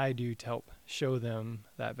I do to help show them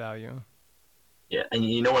that value. Yeah, and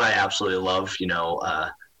you know what I absolutely love?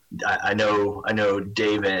 I know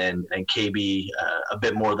Dave and KB a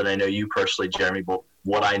bit more than I know you personally, Jeremy, but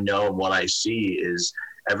what I know and what I see is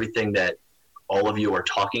everything that all of you are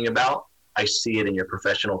talking about. I see it in your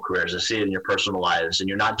professional careers. I see it in your personal lives, and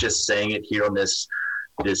you're not just saying it here on this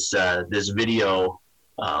video.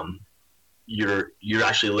 You're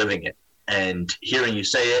actually living it, and hearing you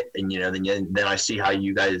say it, and then I see how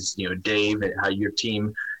you guys, Dave, and how your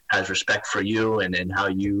team has respect for you, and how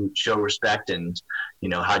you show respect, and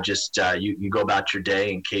how just you go about your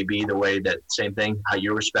day, and KB the way that same thing, how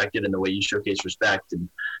you're respected and the way you showcase respect, and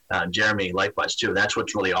Jeremy likewise too. That's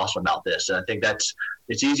what's really awesome about this, and I think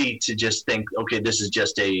it's easy to just think, okay, this is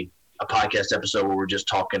just a podcast episode where we're just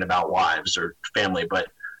talking about wives or family, but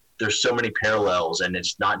there's so many parallels, and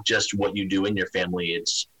it's not just what you do in your family,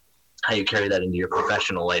 it's how you carry that into your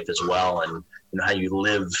professional life as well, and how you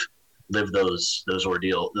live those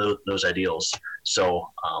ideals. So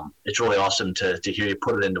it's really awesome to hear you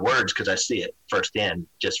put it into words, because I see it firsthand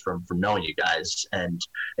just from knowing you guys, and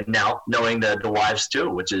now knowing the wives too,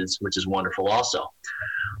 which is wonderful also.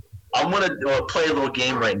 I'm going to play a little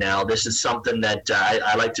game right now. This is something that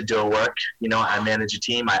I like to do at work. I manage a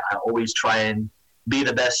team. I always try and be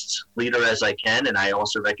the best leader as I can, and I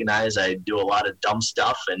also recognize I do a lot of dumb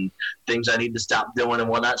stuff and things I need to stop doing and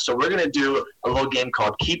whatnot. So we're going to do a little game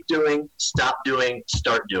called Keep Doing, Stop Doing,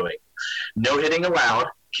 Start Doing. No hitting allowed,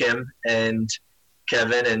 Kim and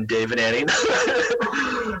Kevin and Dave and Annie.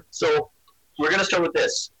 So we're going to start with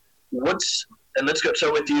this. Let's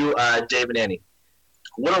start with you, Dave and Annie.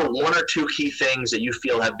 What are one or two key things that you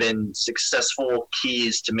feel have been successful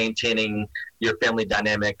keys to maintaining your family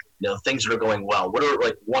dynamic? Things that are going well. What are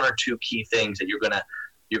like one or two key things that you're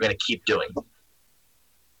gonna keep doing?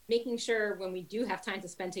 Making sure when we do have time to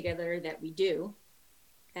spend together that we do,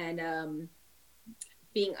 and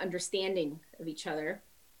being understanding of each other,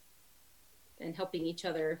 and helping each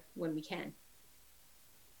other when we can.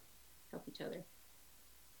 Help each other.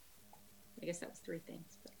 I guess that was 3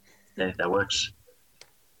 things. But. Yeah, that works.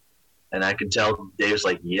 And I can tell Dave's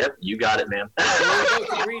like, yep, you got it, man. We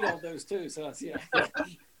both agreed on those too, so that's, yeah.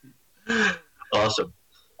 Awesome.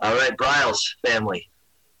 All right, Bryles family.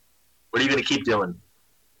 What are you going to keep doing?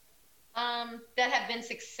 That have been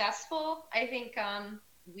successful. I think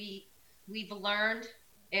we've learned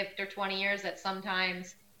after 20 years that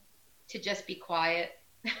sometimes to just be quiet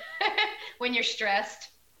when you're stressed,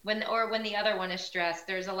 when the other one is stressed.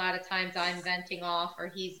 There's a lot of times I'm venting off or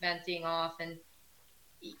he's venting off, and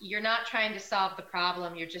you're not trying to solve the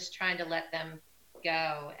problem. You're just trying to let them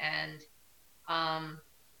go. And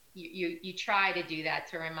you try to do that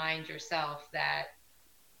to remind yourself that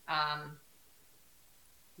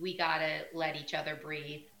we got to let each other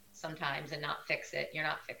breathe sometimes and not fix it. You're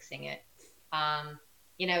not fixing it.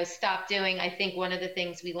 Stop doing. I think one of the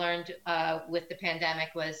things we learned with the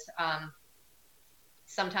pandemic was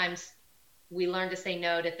sometimes we learn to say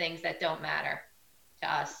no to things that don't matter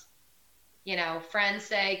to us. Friends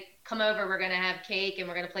say, come over, we're going to have cake and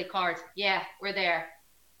we're going to play cards. Yeah, we're there.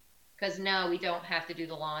 Because no, we don't have to do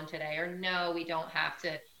the lawn today. Or no, we don't have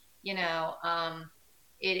to,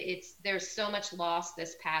 there's so much loss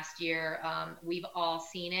this past year. We've all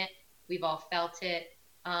seen it. We've all felt it.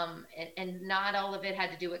 And not all of it had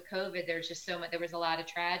to do with COVID. There's just so much, there was a lot of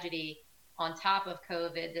tragedy on top of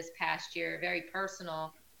COVID this past year, very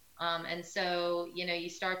personal. And so, you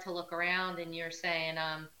start to look around and you're saying,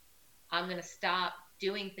 I'm going to stop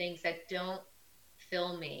doing things that don't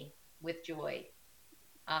fill me with joy.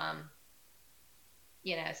 And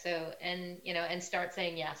start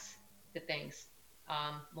saying yes to things,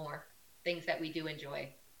 more things that we do enjoy.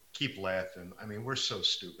 keep laughing. I mean, we're so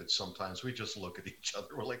stupid sometimes. We just look at each other.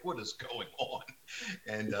 We're like, what is going on?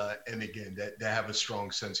 And again, to have a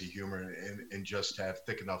strong sense of humor and just have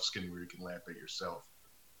thick enough skin where you can laugh at yourself.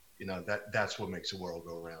 That's what makes the world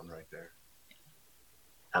go around right there.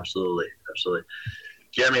 Absolutely.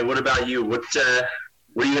 Jeremy, what about you? What are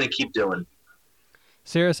you going to keep doing?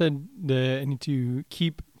 Sarah said I need to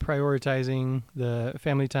keep prioritizing the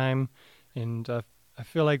family time, and I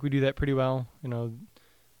feel like we do that pretty well.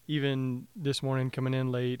 Even this morning coming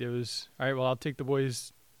in late, it was, all right, well, I'll take the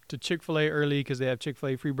boys to Chick-fil-A early because they have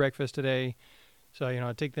Chick-fil-A free breakfast today. So,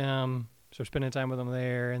 I take them, so spending time with them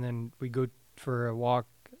there, and then we go for a walk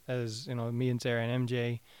as, me and Sarah and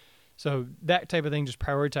MJ. So that type of thing, just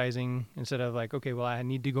prioritizing instead of like, okay, well, I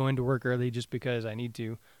need to go into work early just because I need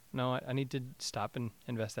to. No, I need to stop and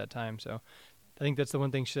invest that time. So I think that's the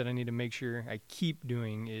one thing that I need to make sure I keep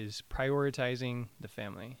doing is prioritizing the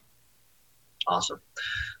family. Awesome.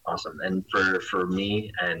 And for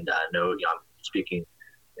me, and I know I'm speaking,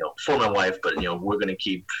 for my wife, but we're going to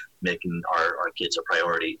keep making our kids a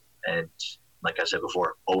priority, and like I said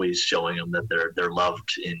before, always showing them that they're loved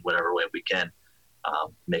in whatever way we can,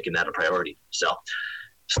 making that a priority. So,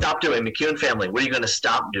 stop doing McEwen family. What are you going to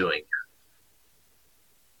stop doing?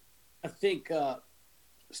 I think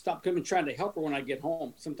stop coming trying to help her when I get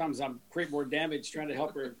home. Sometimes I'm create more damage trying to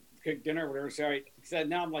help her cook dinner or whatever. Sorry. So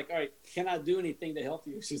now I'm like, all right, can I do anything to help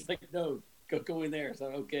you? She's like, no, go in there. So,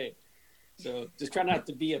 okay. So just try not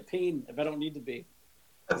to be a pain if I don't need to be.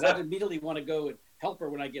 Because I immediately want to go and help her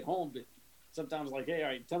when I get home. But sometimes like, hey, all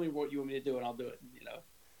right, tell me what you want me to do and I'll do it,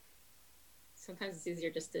 Sometimes it's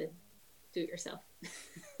easier just to do it yourself.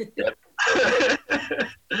 Yep.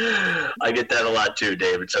 I get that a lot too,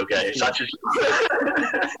 Dave. It's okay. It's not just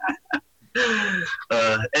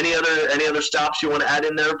any other stops you want to add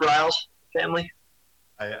in there, Bryles family?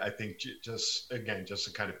 I think just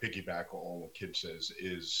to kind of piggyback on what Kid says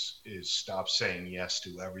is stop saying yes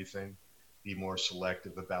to everything. Be more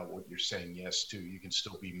selective about what you're saying yes to. You can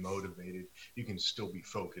still be motivated. You can still be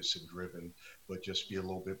focused and driven, but just be a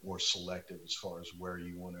little bit more selective as far as where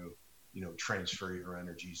you want to, transfer your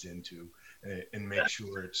energies into, and make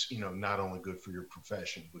sure it's, not only good for your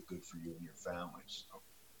profession, but good for you and your family. So.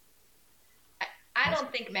 I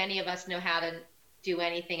don't think many of us know how to do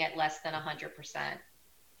anything at less than 100%.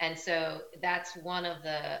 And so that's one of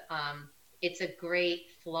the, it's a great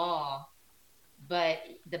flaw, but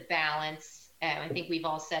the balance, I think we've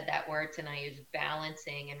all said that word tonight, is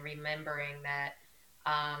balancing and remembering that,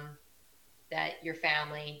 that your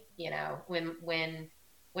family,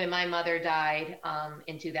 when my mother died,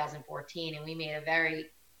 in 2014, and we made a very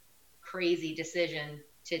crazy decision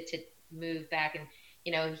to move back, and,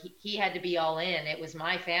 he had to be all in. It was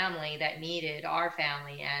my family that needed our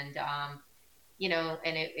family. And,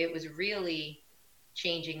 and it was really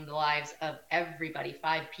changing the lives of everybody,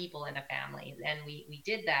 5 people in a family. And we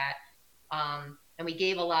did that. And we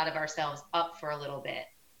gave a lot of ourselves up for a little bit.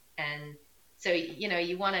 And so,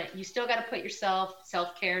 you still got to put yourself,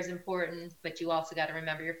 self-care is important, but you also got to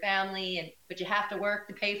remember your family, but you have to work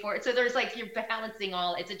to pay for it. So there's like, you're balancing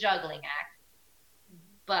it's a juggling act,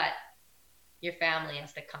 but your family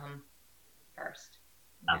has to come first.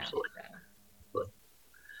 Absolutely.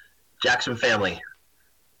 Jackson family,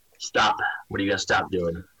 stop. What are you going to stop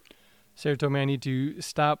doing? Sarah told me I need to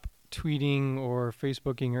stop tweeting or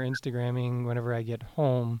Facebooking or Instagramming whenever I get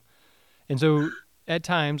home. And so at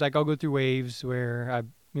times, I'll go through waves where I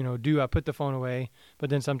put the phone away,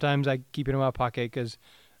 but then sometimes I keep it in my pocket because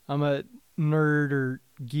I'm a nerd or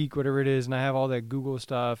geek, whatever it is, and I have all that Google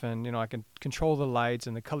stuff, and I can control the lights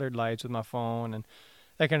and the colored lights with my phone and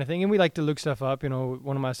that kind of thing. And we like to look stuff up.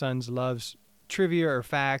 One of my sons loves trivia or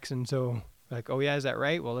facts, and so like, oh yeah, is that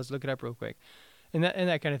right? Well, let's look it up real quick, and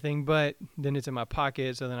that kind of thing. But then it's in my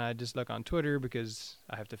pocket, so then I just look on Twitter because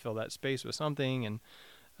I have to fill that space with something, and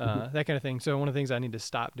that kind of thing. So one of the things I need to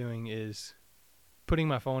stop doing is putting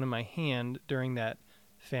my phone in my hand during that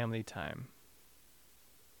family time.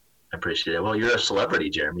 I appreciate it. Well, you're a celebrity,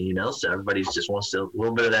 Jeremy, so everybody just wants a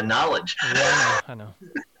little bit of that knowledge. Yeah, I know.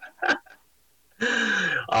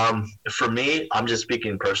 For me, I'm just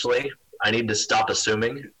speaking personally. I need to stop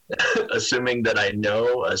assuming that I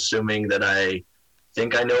know, assuming that I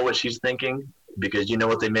think I know what she's thinking, because you know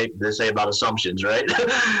what they say about assumptions, right?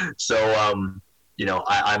 So,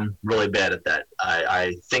 I'm really bad at that.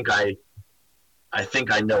 I think I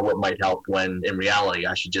know what might help, when in reality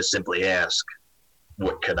I should just simply ask,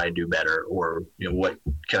 what could I do better, or what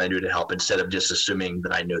can I do to help, instead of just assuming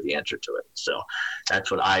that I know the answer to it. So that's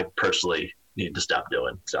what I personally need to stop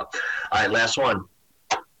doing. So, all right, last one.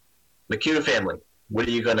 McEwen family, what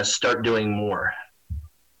are you going to start doing more?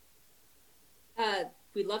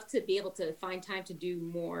 we'd love to be able to find time to do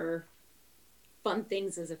more fun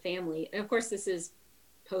things as a family. And of course, this is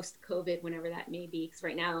post-COVID, whenever that may be, because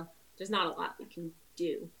right now there's not a lot we can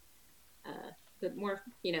do. But more,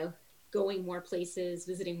 going more places,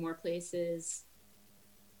 visiting more places,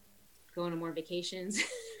 going on more vacations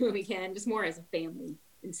when we can, just more as a family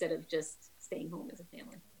instead of just staying home as a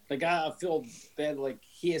family. Like, I feel bad, like,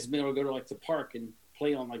 he hasn't been able to go to, like, the park and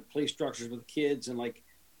play on, like, play structures with kids and, like,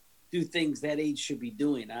 do things that age should be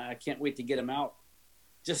doing. I can't wait to get him out.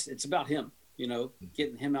 Just, it's about him,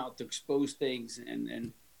 getting him out to expose things.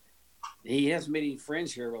 And he hasn't made any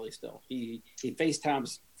friends here, really, still. He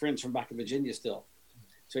FaceTimes friends from back in Virginia still.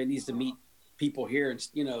 So he needs to meet people here. And,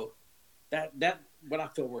 that what I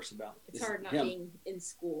feel worse about. It's hard not being in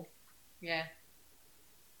school. Yeah.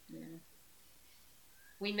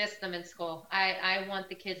 We miss them in school. I want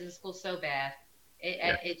the kids in school so bad.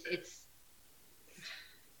 It's.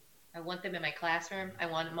 I want them in my classroom. I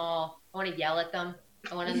want them all. I want to yell at them.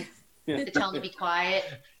 I want them to tell them to be quiet.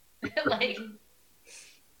 Like,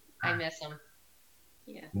 I miss them.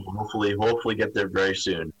 Yeah. Hopefully get there very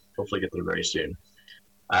soon.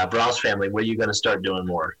 Browse family, what are you going to start doing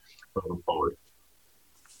more moving forward?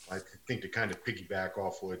 I think to kind of piggyback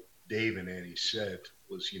off what Dave and Annie said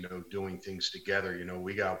was, doing things together.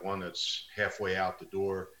 We got one that's halfway out the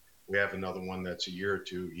door. We have another one that's a year or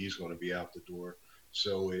two. He's going to be out the door.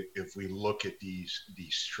 So if we look at these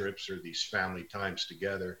trips or these family times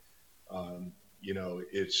together,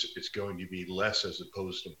 it's going to be less as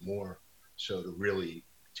opposed to more. So to really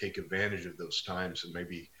take advantage of those times and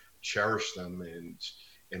maybe cherish them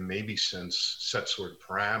and maybe set sort of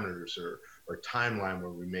parameters or timeline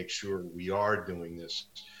where we make sure we are doing this.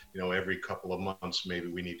 Every couple of months, maybe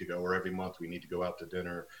we need to go, or every month we need to go out to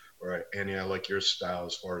dinner, or Annie, I like your style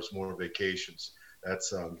as far as more vacations.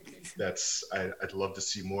 I'd love to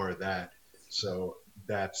see more of that. So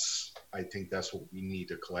I think that's what we need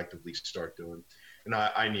to collectively start doing. And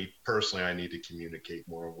I need to communicate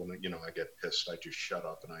more. When, I get pissed, I just shut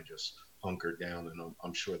up and I just hunker down, and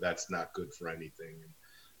I'm sure that's not good for anything. And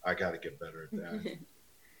I got to get better at that.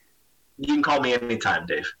 You can call me anytime,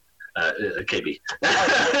 Dave. KB.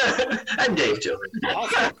 And Dave, too.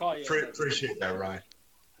 I'll call you. Appreciate that, Ryan.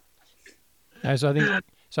 All right,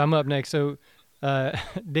 so I'm up next. So,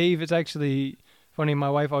 Dave, it's actually funny. My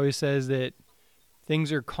wife always says that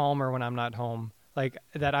things are calmer when I'm not home. Like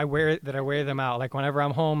that I wear them out. Like whenever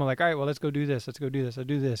I'm home, I'm like, all right, well, let's go do this. I'll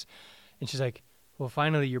do this. And she's like, well,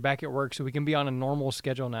 finally you're back at work, so we can be on a normal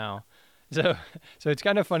schedule now. So it's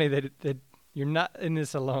kind of funny that you're not in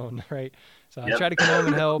this alone, right? So I try to come home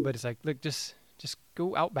and help, but it's like, look, just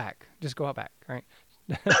go out back. Just go out back, right?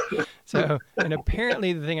 So, and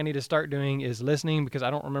apparently the thing I need to start doing is listening, because I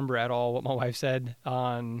don't remember at all what my wife said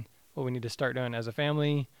on what we need to start doing as a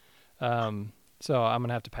family. So I'm going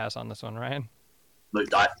to have to pass on this one, Ryan. Look,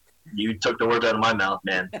 you took the words out of my mouth,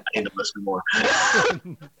 man. I need to listen more.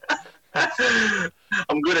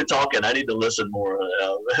 I'm good at talking. I need to listen more.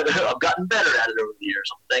 I've gotten better at it over the years.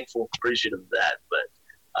 I'm thankful, appreciative of that. But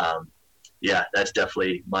that's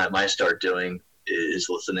definitely my start doing is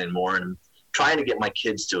listening more and trying to get my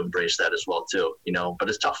kids to embrace that as well too. But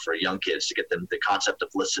it's tough for young kids to get them the concept of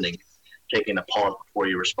listening, taking a pause before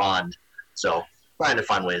you respond. So trying to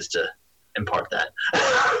find ways to impart that.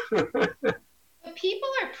 People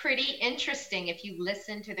are pretty interesting if you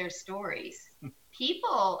listen to their stories.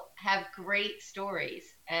 People have great stories.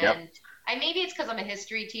 And maybe it's because I'm a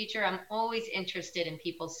history teacher. I'm always interested in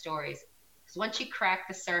people's stories. Because once you crack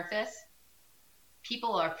the surface,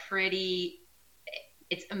 people are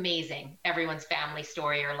it's amazing. Everyone's family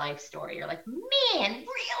story or life story. You're like, man,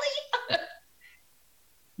 really?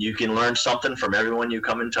 You can learn something from everyone you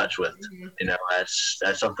come in touch with. Mm-hmm.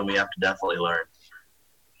 That's something we have to definitely learn.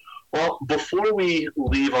 Well, before we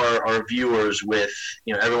leave our viewers with,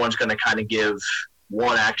 everyone's going to kind of give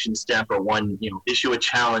one action step or one, issue a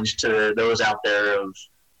challenge to those out there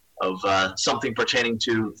of something pertaining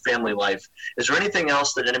to family life. Is there anything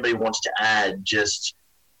else that anybody wants to add? Just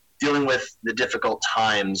dealing with the difficult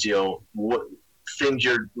times, what things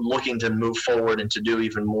you're looking to move forward and to do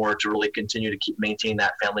even more to really continue to maintain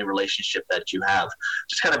that family relationship that you have.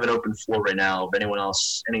 Just kind of an open floor right now. If anyone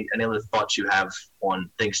else, any other thoughts you have on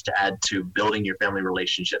things to add to building your family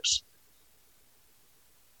relationships?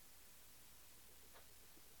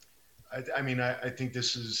 I think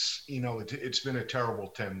this is, it's been a terrible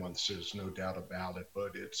 10 months. There's no doubt about it,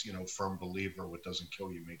 but it's, firm believer, what doesn't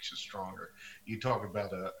kill you makes you stronger. You talk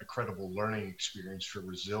about a credible learning experience for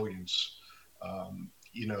resilience.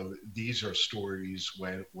 These are stories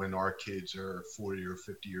when our kids are 40 or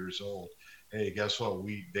 50 years old, hey, guess what?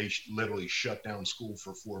 They literally shut down school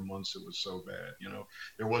for 4 months. It was so bad.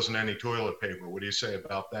 There wasn't any toilet paper. What do you say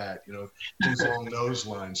about that? Things along those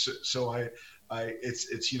lines. So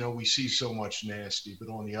it's we see so much nasty, but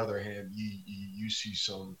on the other hand, you see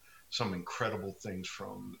some incredible things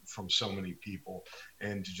from so many people,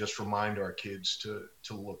 and to just remind our kids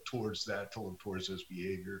to look towards that, to look towards this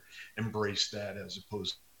behavior, embrace that as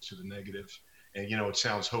opposed to the negative. And it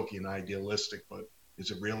sounds hokey and idealistic, but is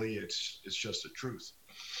it really? It's just the truth.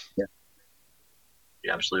 Yeah,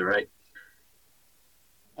 you're absolutely right.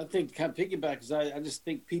 I think kind of piggyback because I just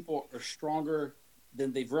think people are stronger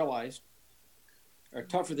than they've realized, or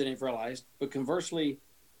tougher than they've realized. But conversely,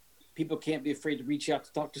 people can't be afraid to reach out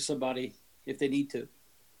to talk to somebody if they need to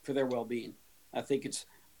for their well-being. I think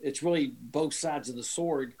it's really both sides of the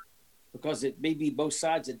sword, because it may be both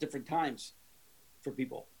sides at different times for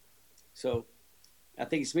people. So I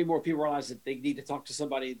think it's made more people realize that they need to talk to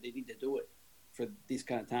somebody. They need to do it for these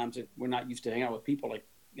kind of times that we're not used to hanging out with people like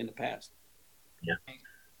in the past. Yeah.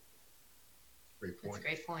 Great point. That's a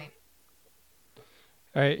great point.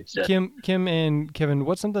 All right, Kim and Kevin,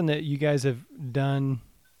 what's something that you guys have done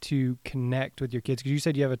to connect with your kids? Because you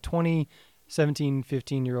said you have a 20, 17,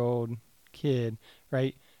 15-year-old kid,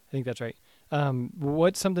 right? I think that's right.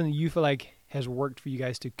 What's something that you feel like has worked for you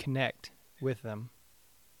guys to connect with them?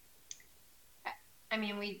 I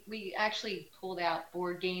mean, we actually pulled out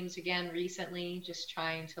board games again recently, just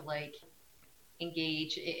trying to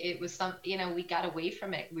engage. It was we got away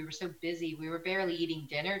from it. We were so busy. We were barely eating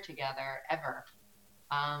dinner together ever.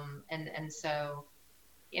 And so,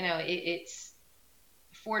 it's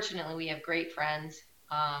fortunately we have great friends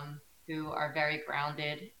who are very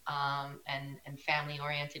grounded and family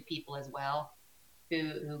oriented people as well,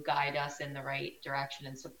 who guide us in the right direction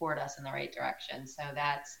and support us in the right direction. So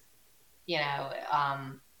that's,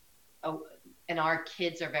 and our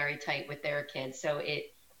kids are very tight with their kids. So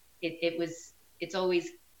it's always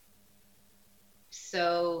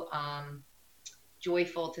so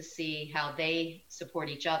joyful to see how they support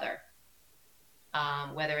each other,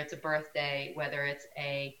 whether it's a birthday, whether it's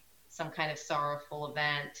some kind of sorrowful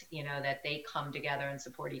event, that they come together and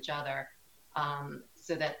support each other,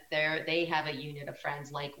 so that they have a unit of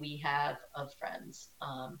friends like we have of friends.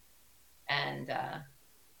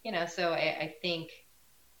 So I think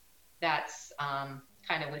that's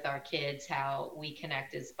kind of with our kids, how we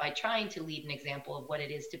connect is by trying to lead an example of what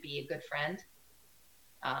it is to be a good friend,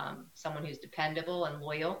 someone who's dependable and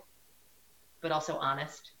loyal, but also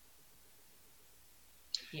honest.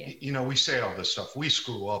 Yeah. We say all this stuff. We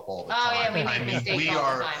screw up all the time. Oh yeah, we make mistakes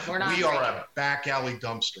all the time. We're not we are a back alley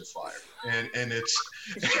dumpster fire, and it's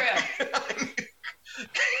true.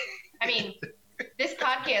 I mean, this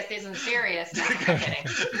podcast isn't serious. No, I'm kidding.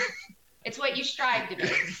 It's what you strive to be.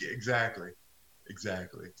 Exactly.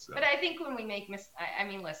 So. But I think when we make I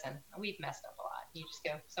mean, listen, we've messed up a lot. You just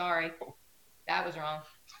go, sorry, that was wrong.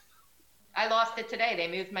 I lost it today. They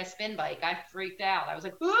moved my spin bike. I freaked out. I was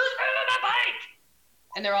like, who's moving my bike?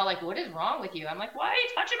 And they're all like, what is wrong with you? I'm like, why are you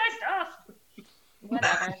touching my stuff?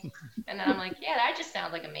 Whatever. And then I'm like, yeah, that just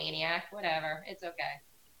sounds like a maniac. Whatever. It's okay.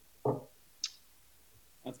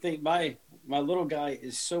 I think my little guy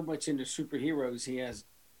is so much into superheroes. He has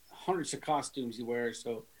hundreds of costumes he wears.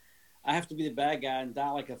 So I have to be the bad guy and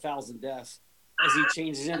die like 1,000 deaths as he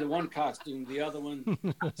changes into one costume, the other one.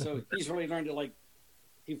 So he's really learned to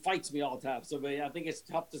he fights me all the time. So I think it's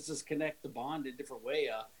helped us just connect the bond in a different way.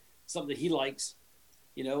 Something he likes,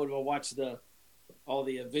 and we'll watch all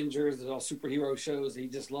the Avengers and all superhero shows. He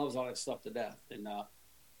just loves all that stuff to death. And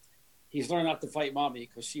he's learned not to fight mommy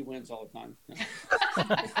because she wins all the time.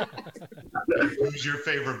 Who's your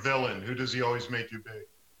favorite villain? Who does he always make you be?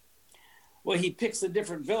 Well, he picks a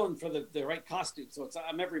different villain for the right costume. So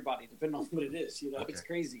I'm everybody, depending on what it is. Okay. It's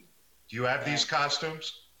crazy. Do you have these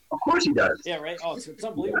costumes? Of course he does. Yeah, right. Oh, it's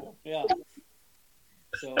unbelievable. Yeah.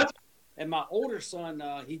 So, and my older son,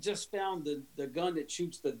 he just found the gun that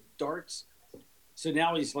shoots the darts. So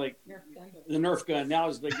now he's like the Nerf gun. Now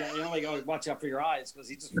he's like, always watch out for your eyes, because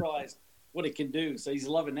he just realized what it can do. So he's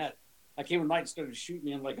loving that. I came one night and started shooting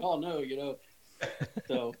me. I'm like, oh no,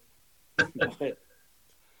 So, but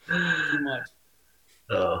too much.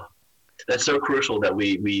 That's so crucial that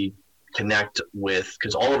we connect with,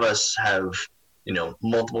 because all of us have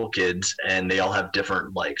multiple kids, and they all have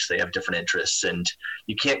different likes, they have different interests, and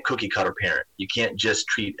you can't cookie cutter parent. You can't just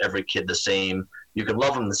treat every kid the same. You can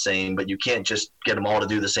love them the same, but you can't just get them all to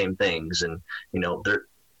do the same things. And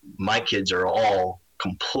my kids are all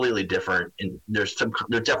completely different, and there's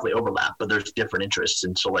definitely overlap, but there's different interests.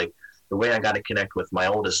 And so the way I got to connect with my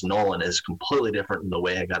oldest Nolan is completely different than the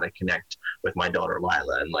way I got to connect with my daughter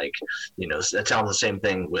Lila. And like, you know, that sounds the same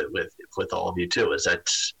thing with all of you too, is that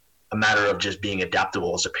a matter of just being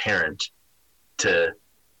adaptable as a parent to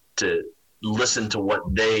listen to what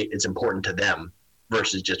is important to them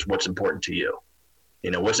versus just what's important to you.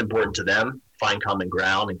 You know, what's important to them, find common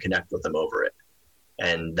ground and connect with them over it.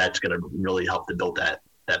 And that's going to really help to build that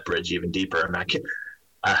bridge even deeper. And I can,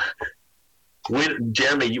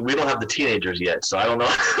 Jeremy, we don't have the teenagers yet, so I don't know.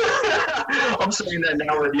 I'm saying that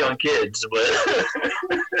now with young kids,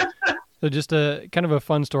 but. So just a kind of a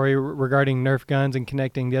fun story regarding Nerf guns and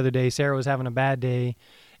connecting. The other day, Sarah was having a bad day,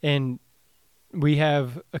 and we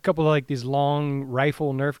have a couple of like these long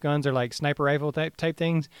rifle Nerf guns, or like sniper rifle type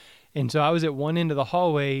things. And so I was at one end of the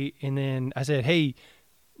hallway, and then I said, "Hey,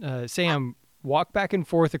 Sam, walk back and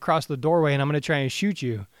forth across the doorway, and I'm going to try and shoot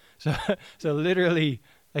you." So literally,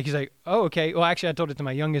 like, he's like, "Oh, okay." Well, actually, I told it to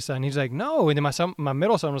my youngest son. He's like, "No." And then my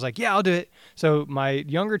middle son was like, "Yeah, I'll do it." So my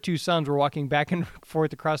younger two sons were walking back and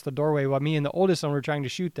forth across the doorway while me and the oldest son were trying to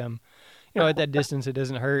shoot them. You know, at that distance, it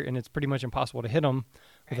doesn't hurt, and it's pretty much impossible to hit them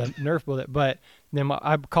with a Nerf bullet. But then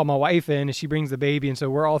I call my wife in, and she brings the baby, and so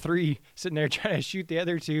we're all three sitting there trying to shoot the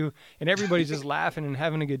other two, and everybody's just laughing and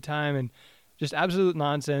having a good time, and just absolute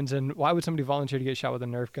nonsense. And why would somebody volunteer to get shot with a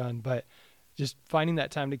Nerf gun? But just finding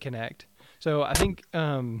that time to connect. So I think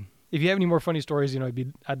if you have any more funny stories, you know,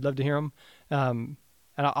 I'd love to hear them.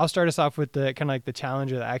 And I'll start us off with the kind of like the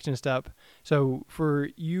challenge or the action step. So for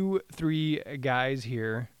you three guys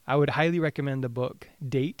here, I would highly recommend the book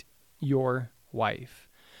Date Your Wife.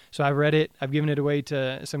 So I've read it. I've given it away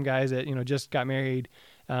to some guys that, you know, just got married.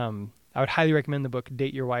 I would highly recommend the book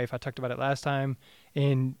Date Your Wife. I talked about it last time,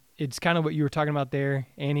 and it's kind of what you were talking about there,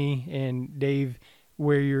 Annie and Dave,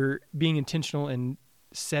 where you're being intentional in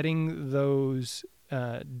setting those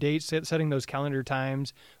dates, setting those calendar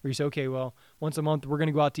times where you say, okay, well, once a month we're going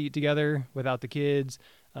to go out to eat together without the kids.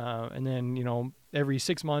 And then, you know, every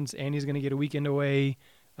 6 months, Annie's going to get a weekend away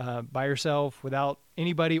by herself without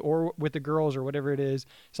anybody, or with the girls or whatever it is,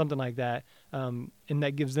 something like that. And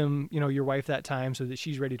that gives them, you know, your wife that time so that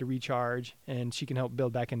she's ready to recharge and she can help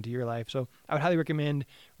build back into your life. So I would highly recommend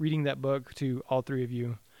reading that book to all three of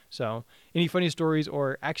you. So any funny stories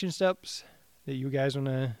or action steps that you guys want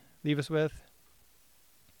to leave us with?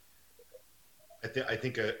 I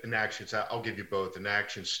think an action step, I'll give you both. An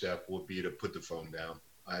action step would be to put the phone down.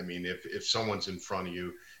 I mean, if someone's in front of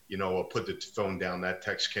you, you know, put the phone down. That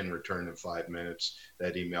text can return in 5 minutes.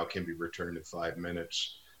 That email can be returned in 5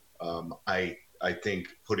 minutes. I think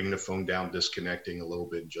putting the phone down, disconnecting a little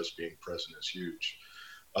bit, and just being present is huge.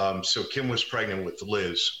 So Kim was pregnant with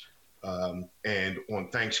Liz, and on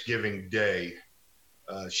Thanksgiving Day,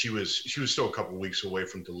 she was still a couple weeks away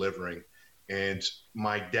from delivering. And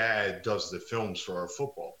my dad does the films for our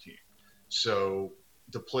football team. So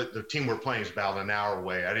the team we're playing is about an hour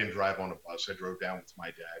away. I didn't drive on a bus. I drove down with my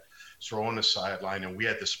dad. So we're on the sideline, and we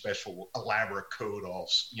had this special elaborate code all,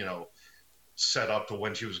 you know, set up to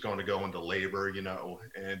when she was going to go into labor, you know.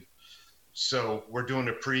 And so we're doing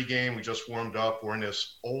the pregame. We just warmed up. We're in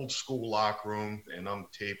this old school locker room, and I'm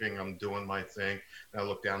taping. I'm doing my thing. And I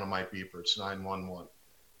look down at my beeper. It's 911.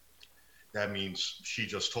 That means she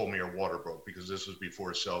just told me her water broke, because this was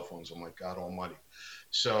before cell phones. I'm like, God almighty.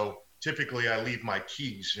 So typically I leave my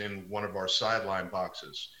keys in one of our sideline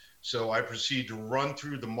boxes. So I proceed to run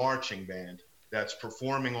through the marching band that's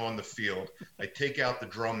performing on the field. I take out the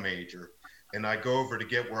drum major, and I go over to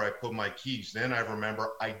get where I put my keys. Then I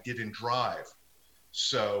remember I didn't drive.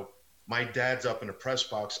 So my dad's up in the press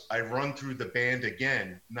box. I run through the band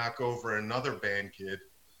again, knock over another band kid.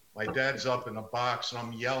 My dad's up in a box, and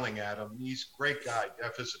I'm yelling at him. He's a great guy,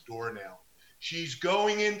 deaf as a doornail. She's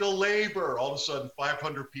going into labor. All of a sudden,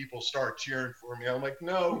 500 people start cheering for me. I'm like,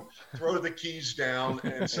 no, throw the keys down.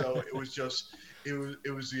 And so it was just,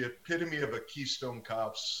 it was the epitome of a Keystone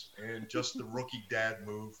Cops and just the rookie dad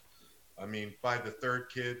move. I mean, by the third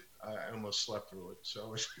kid, I almost slept through it.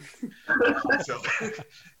 So,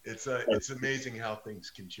 it's amazing how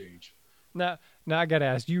things can change. Now I got to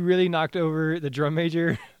ask, you really knocked over the drum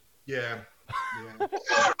major? Yeah.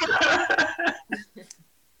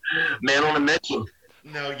 Man on a mission.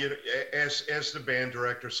 No, as the band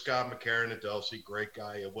director, Scott McCarron at Delsey, great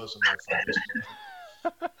guy. It wasn't my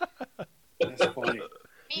fault. That's funny.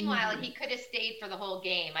 Meanwhile, he could have stayed for the whole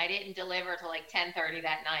game. I didn't deliver till like 10:30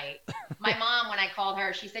 that night. My mom, when I called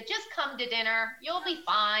her, she said, "Just come to dinner. You'll be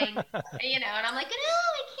fine." You know, and I'm like, "No,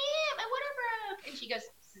 I can't. My water broke." And she goes,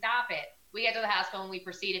 "Stop it." We get to the hospital, and we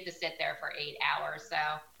proceeded to sit there for 8 hours. So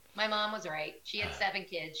my mom was right. She had 7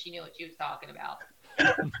 kids. She knew what she was talking about.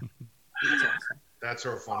 That's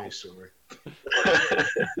our funny story.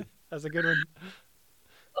 That's a good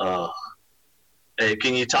one. Hey,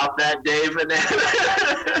 can you top that, Dave?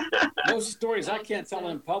 Those stories I can't tell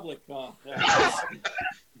in public. I'm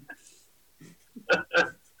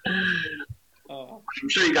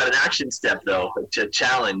sure you got an action step, though, to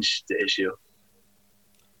challenge the issue.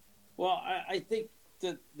 Well, I think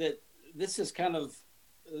that this is kind of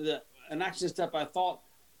an action step I thought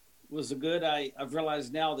was a good. I've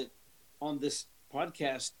realized now that on this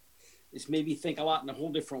podcast, it's made me think a lot in a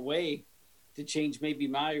whole different way to change maybe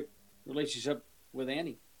my relationship with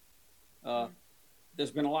Annie.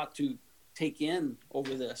 There's been a lot to take in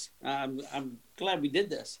over this. I'm glad we did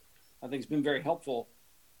this. I think it's been very helpful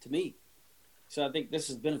to me. So I think this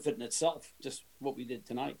is benefit in itself, just what we did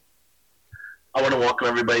tonight. I want to welcome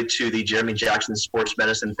everybody to the Jeremy Jackson Sports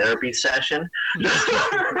Medicine Therapy session.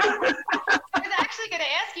 I was actually going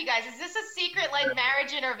to ask you guys, is this a secret like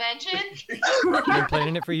marriage intervention? I've been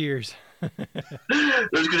planning it for years.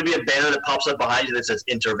 There's going to be a banner that pops up behind you that says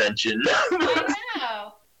intervention. I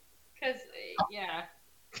know. Because, yeah.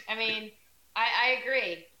 I mean, I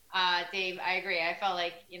agree. Dave, I agree. I felt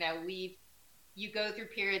like, you go through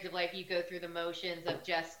periods of life, you go through the motions of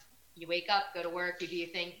just, you wake up, go to work, you do your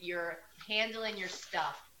thing, you're handling your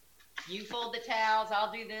stuff. You fold the towels,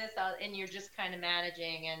 I'll do this, and you're just kind of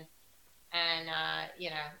managing.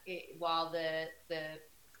 While the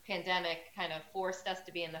pandemic kind of forced us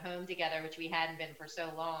to be in the home together, which we hadn't been for so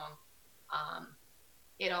long,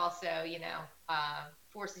 it also,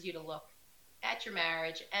 forces you to look at your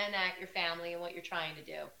marriage and at your family and what you're trying to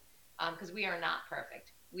do. Because we are not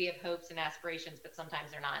perfect. We have hopes and aspirations, but sometimes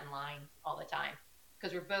they're not in line all the time.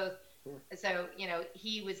 Because we're both, so,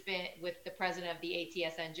 he was been with the president of the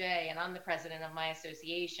ATSNJ, and I'm the president of my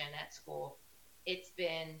association at school. It's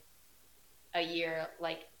been a year,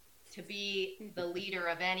 to be the leader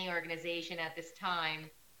of any organization at this time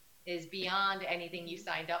is beyond anything you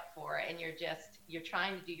signed up for. And you're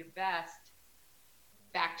trying to do your best,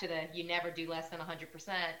 back to you never do less than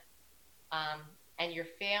 100%. And you're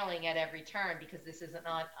failing at every turn because this is an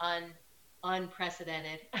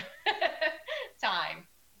unprecedented time.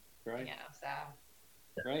 Right.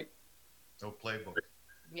 Right. No playbook.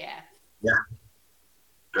 Yeah. Yeah.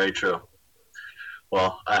 Very true.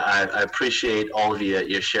 Well, I appreciate all of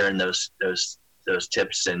you sharing those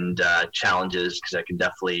tips and challenges, because I can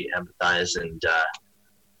definitely empathize and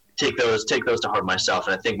take those to heart myself.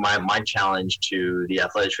 And I think my challenge to the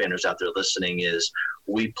athletic trainers out there listening is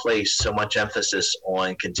we place so much emphasis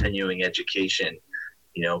on continuing education,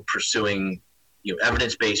 pursuing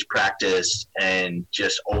evidence-based practice, and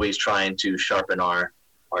just always trying to sharpen our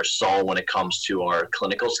saw when it comes to our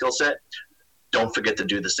clinical skill set. Don't forget to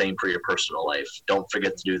do the same for your personal life. Don't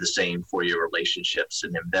forget to do the same for your relationships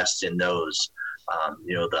and invest in those. I'm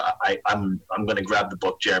going to grab the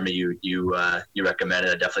book, Jeremy, you recommended.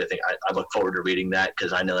 I definitely think I look forward to reading that,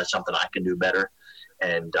 because I know that's something I can do better.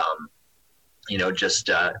 And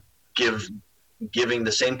giving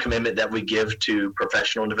the same commitment that we give to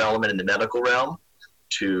professional development in the medical realm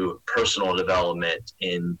to personal development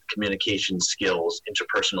in communication skills,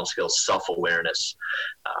 interpersonal skills, self-awareness,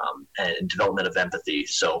 and development of empathy.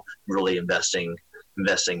 So really investing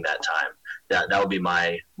that time. That would be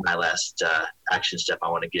my last action step I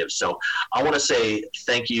want to give. So I want to say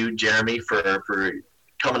thank you, Jeremy, for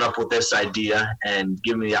coming up with this idea and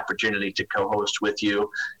giving me the opportunity to co-host with you,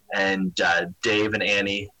 and Dave and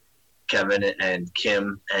Annie, Kevin and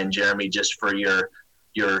Kim and Jeremy, just for your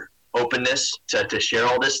openness to share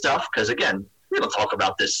all this stuff. Because again, we don't talk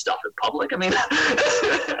about this stuff in public. I mean,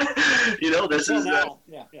 this is now.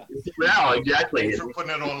 Now, exactly. Thanks for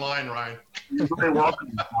putting it online, Ryan. You're very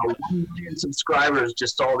welcome. 1 million subscribers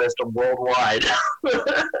just saw this from worldwide.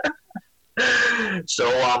 So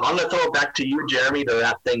I'm going to throw it back to you, Jeremy, to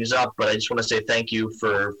wrap things up. But I just want to say thank you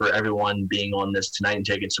for everyone being on this tonight and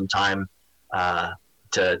taking some time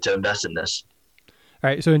to invest in this. All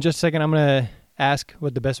right. So in just a second, I'm going to ask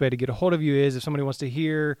what the best way to get a hold of you is. If somebody wants to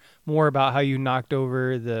hear more about how you knocked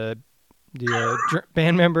over the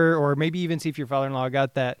band member, or maybe even see if your father-in-law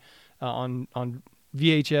got that on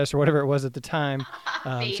VHS or whatever it was at the time.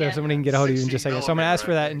 So if somebody can get a hold of you in just a second. So I'm going to ask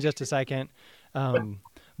for that in just a second.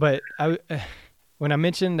 But when I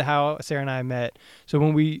mentioned how Sarah and I met, so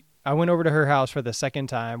when I went over to her house for the second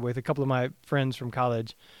time with a couple of my friends from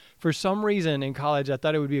college. For some reason in college, I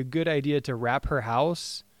thought it would be a good idea to wrap her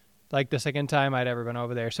house, like the second time I'd ever been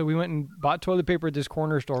over there. So we went and bought toilet paper at this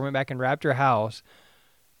corner store, went back and wrapped her house.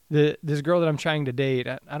 This girl that I'm trying to date,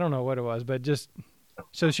 I don't know what it was, but just,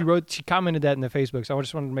 so she commented that in the Facebook. So I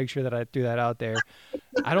just wanted to make sure that I threw that out there.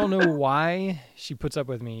 I don't know why she puts up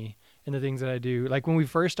with me and the things that I do. Like when we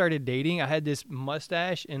first started dating, I had this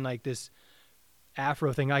mustache and like this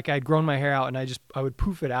afro thing. Like I'd grown my hair out and I would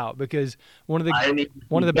poof it out because one of the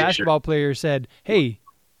picture. basketball players said, "Hey,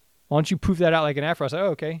 why don't you poof that out like an afro?" I said,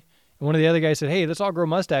 "Oh, okay." And one of the other guys said, "Hey, let's all grow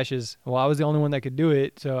mustaches." Well, I was the only one that could do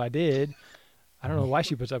it, so I did. I don't know why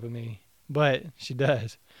she puts up with me, but she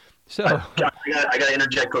does. So I got to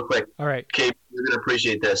interject real quick. all right. Kate, you're going to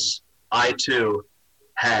appreciate this. I, too,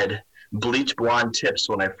 had bleach blonde tips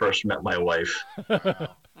when I first met my wife.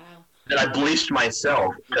 Wow. And I bleached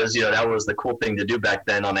myself because, that was the cool thing to do back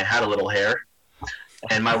then when I had a little hair.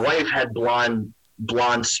 And my wife had blonde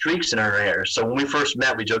streaks in her hair. So when we first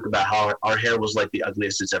met, we joked about how our hair was like the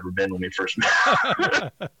ugliest it's ever been when we first met.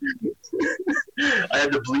 I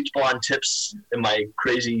had the bleach blonde tips in my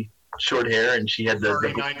crazy short hair, and she had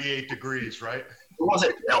the 98 degrees, right? What was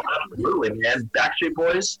it? Absolutely, man. Backstreet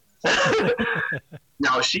Boys.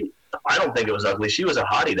 No, I don't think it was ugly. She was a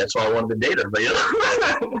hottie. That's why I wanted to date her. But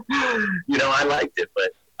I liked it.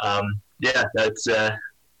 But yeah, that's the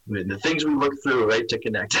things we look through, right, to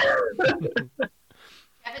connect. Kevin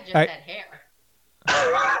just said hair.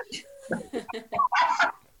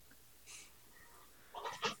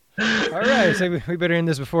 All right, so we better end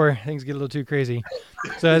this before things get a little too crazy.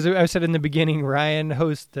 So as I said in the beginning, Ryan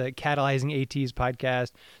hosts the Catalyzing ATs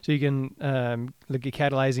podcast. So you can look at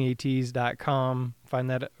catalyzingats.com, find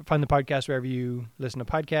the podcast wherever you listen to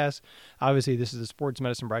podcasts. Obviously, this is the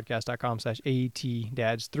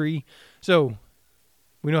sportsmedicinebroadcast.com/ATDads3. So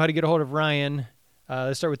we know how to get a hold of Ryan.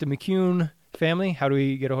 Let's start with the McCune family. How do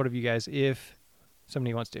we get a hold of you guys if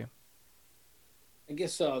somebody wants to? I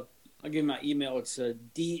guess I'll give you my email. It's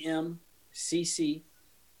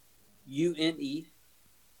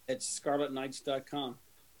dmccune@scarletknights.com.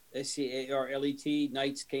 SCARLET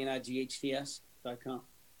Knights KNIGHTS.com.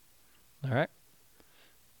 All right.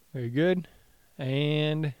 Very good.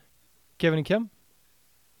 And Kevin and Kim?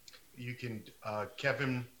 You can,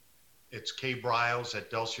 Kevin, it's kbriles at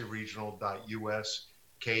delciaregional.us,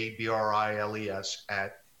 KBRILES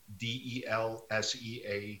at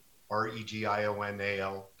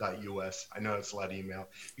DELSEAREGIONAL.us. I know it's a lot of email.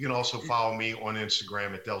 You can also follow me on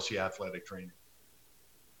Instagram at Delcia Athletic Training.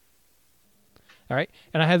 All right.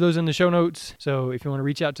 And I have those in the show notes. So if you want to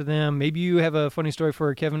reach out to them, maybe you have a funny story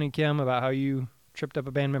for Kevin and Kim about how you tripped up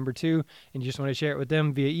a band member too, and you just want to share it with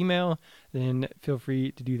them via email, then feel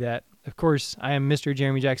free to do that. Of course, I am Mr.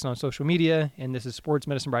 Jeremy Jackson on social media, and this is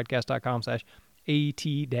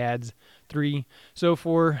sportsmedicinebroadcast.com/ATDads3. So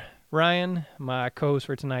for Ryan, my co-host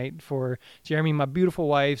for tonight, for Jeremy, my beautiful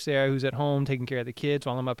wife, Sarah, who's at home taking care of the kids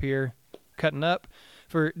while I'm up here cutting up,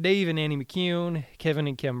 for Dave and Annie McCune, Kevin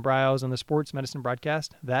and Kim Briles on the Sports Medicine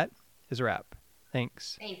Broadcast, that is a wrap.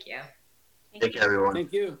 Thanks. Thank you. Take care, everyone.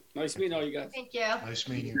 Thank you. Nice meeting all you guys. Thank you. Nice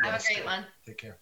meeting you. Have a great one. Take care.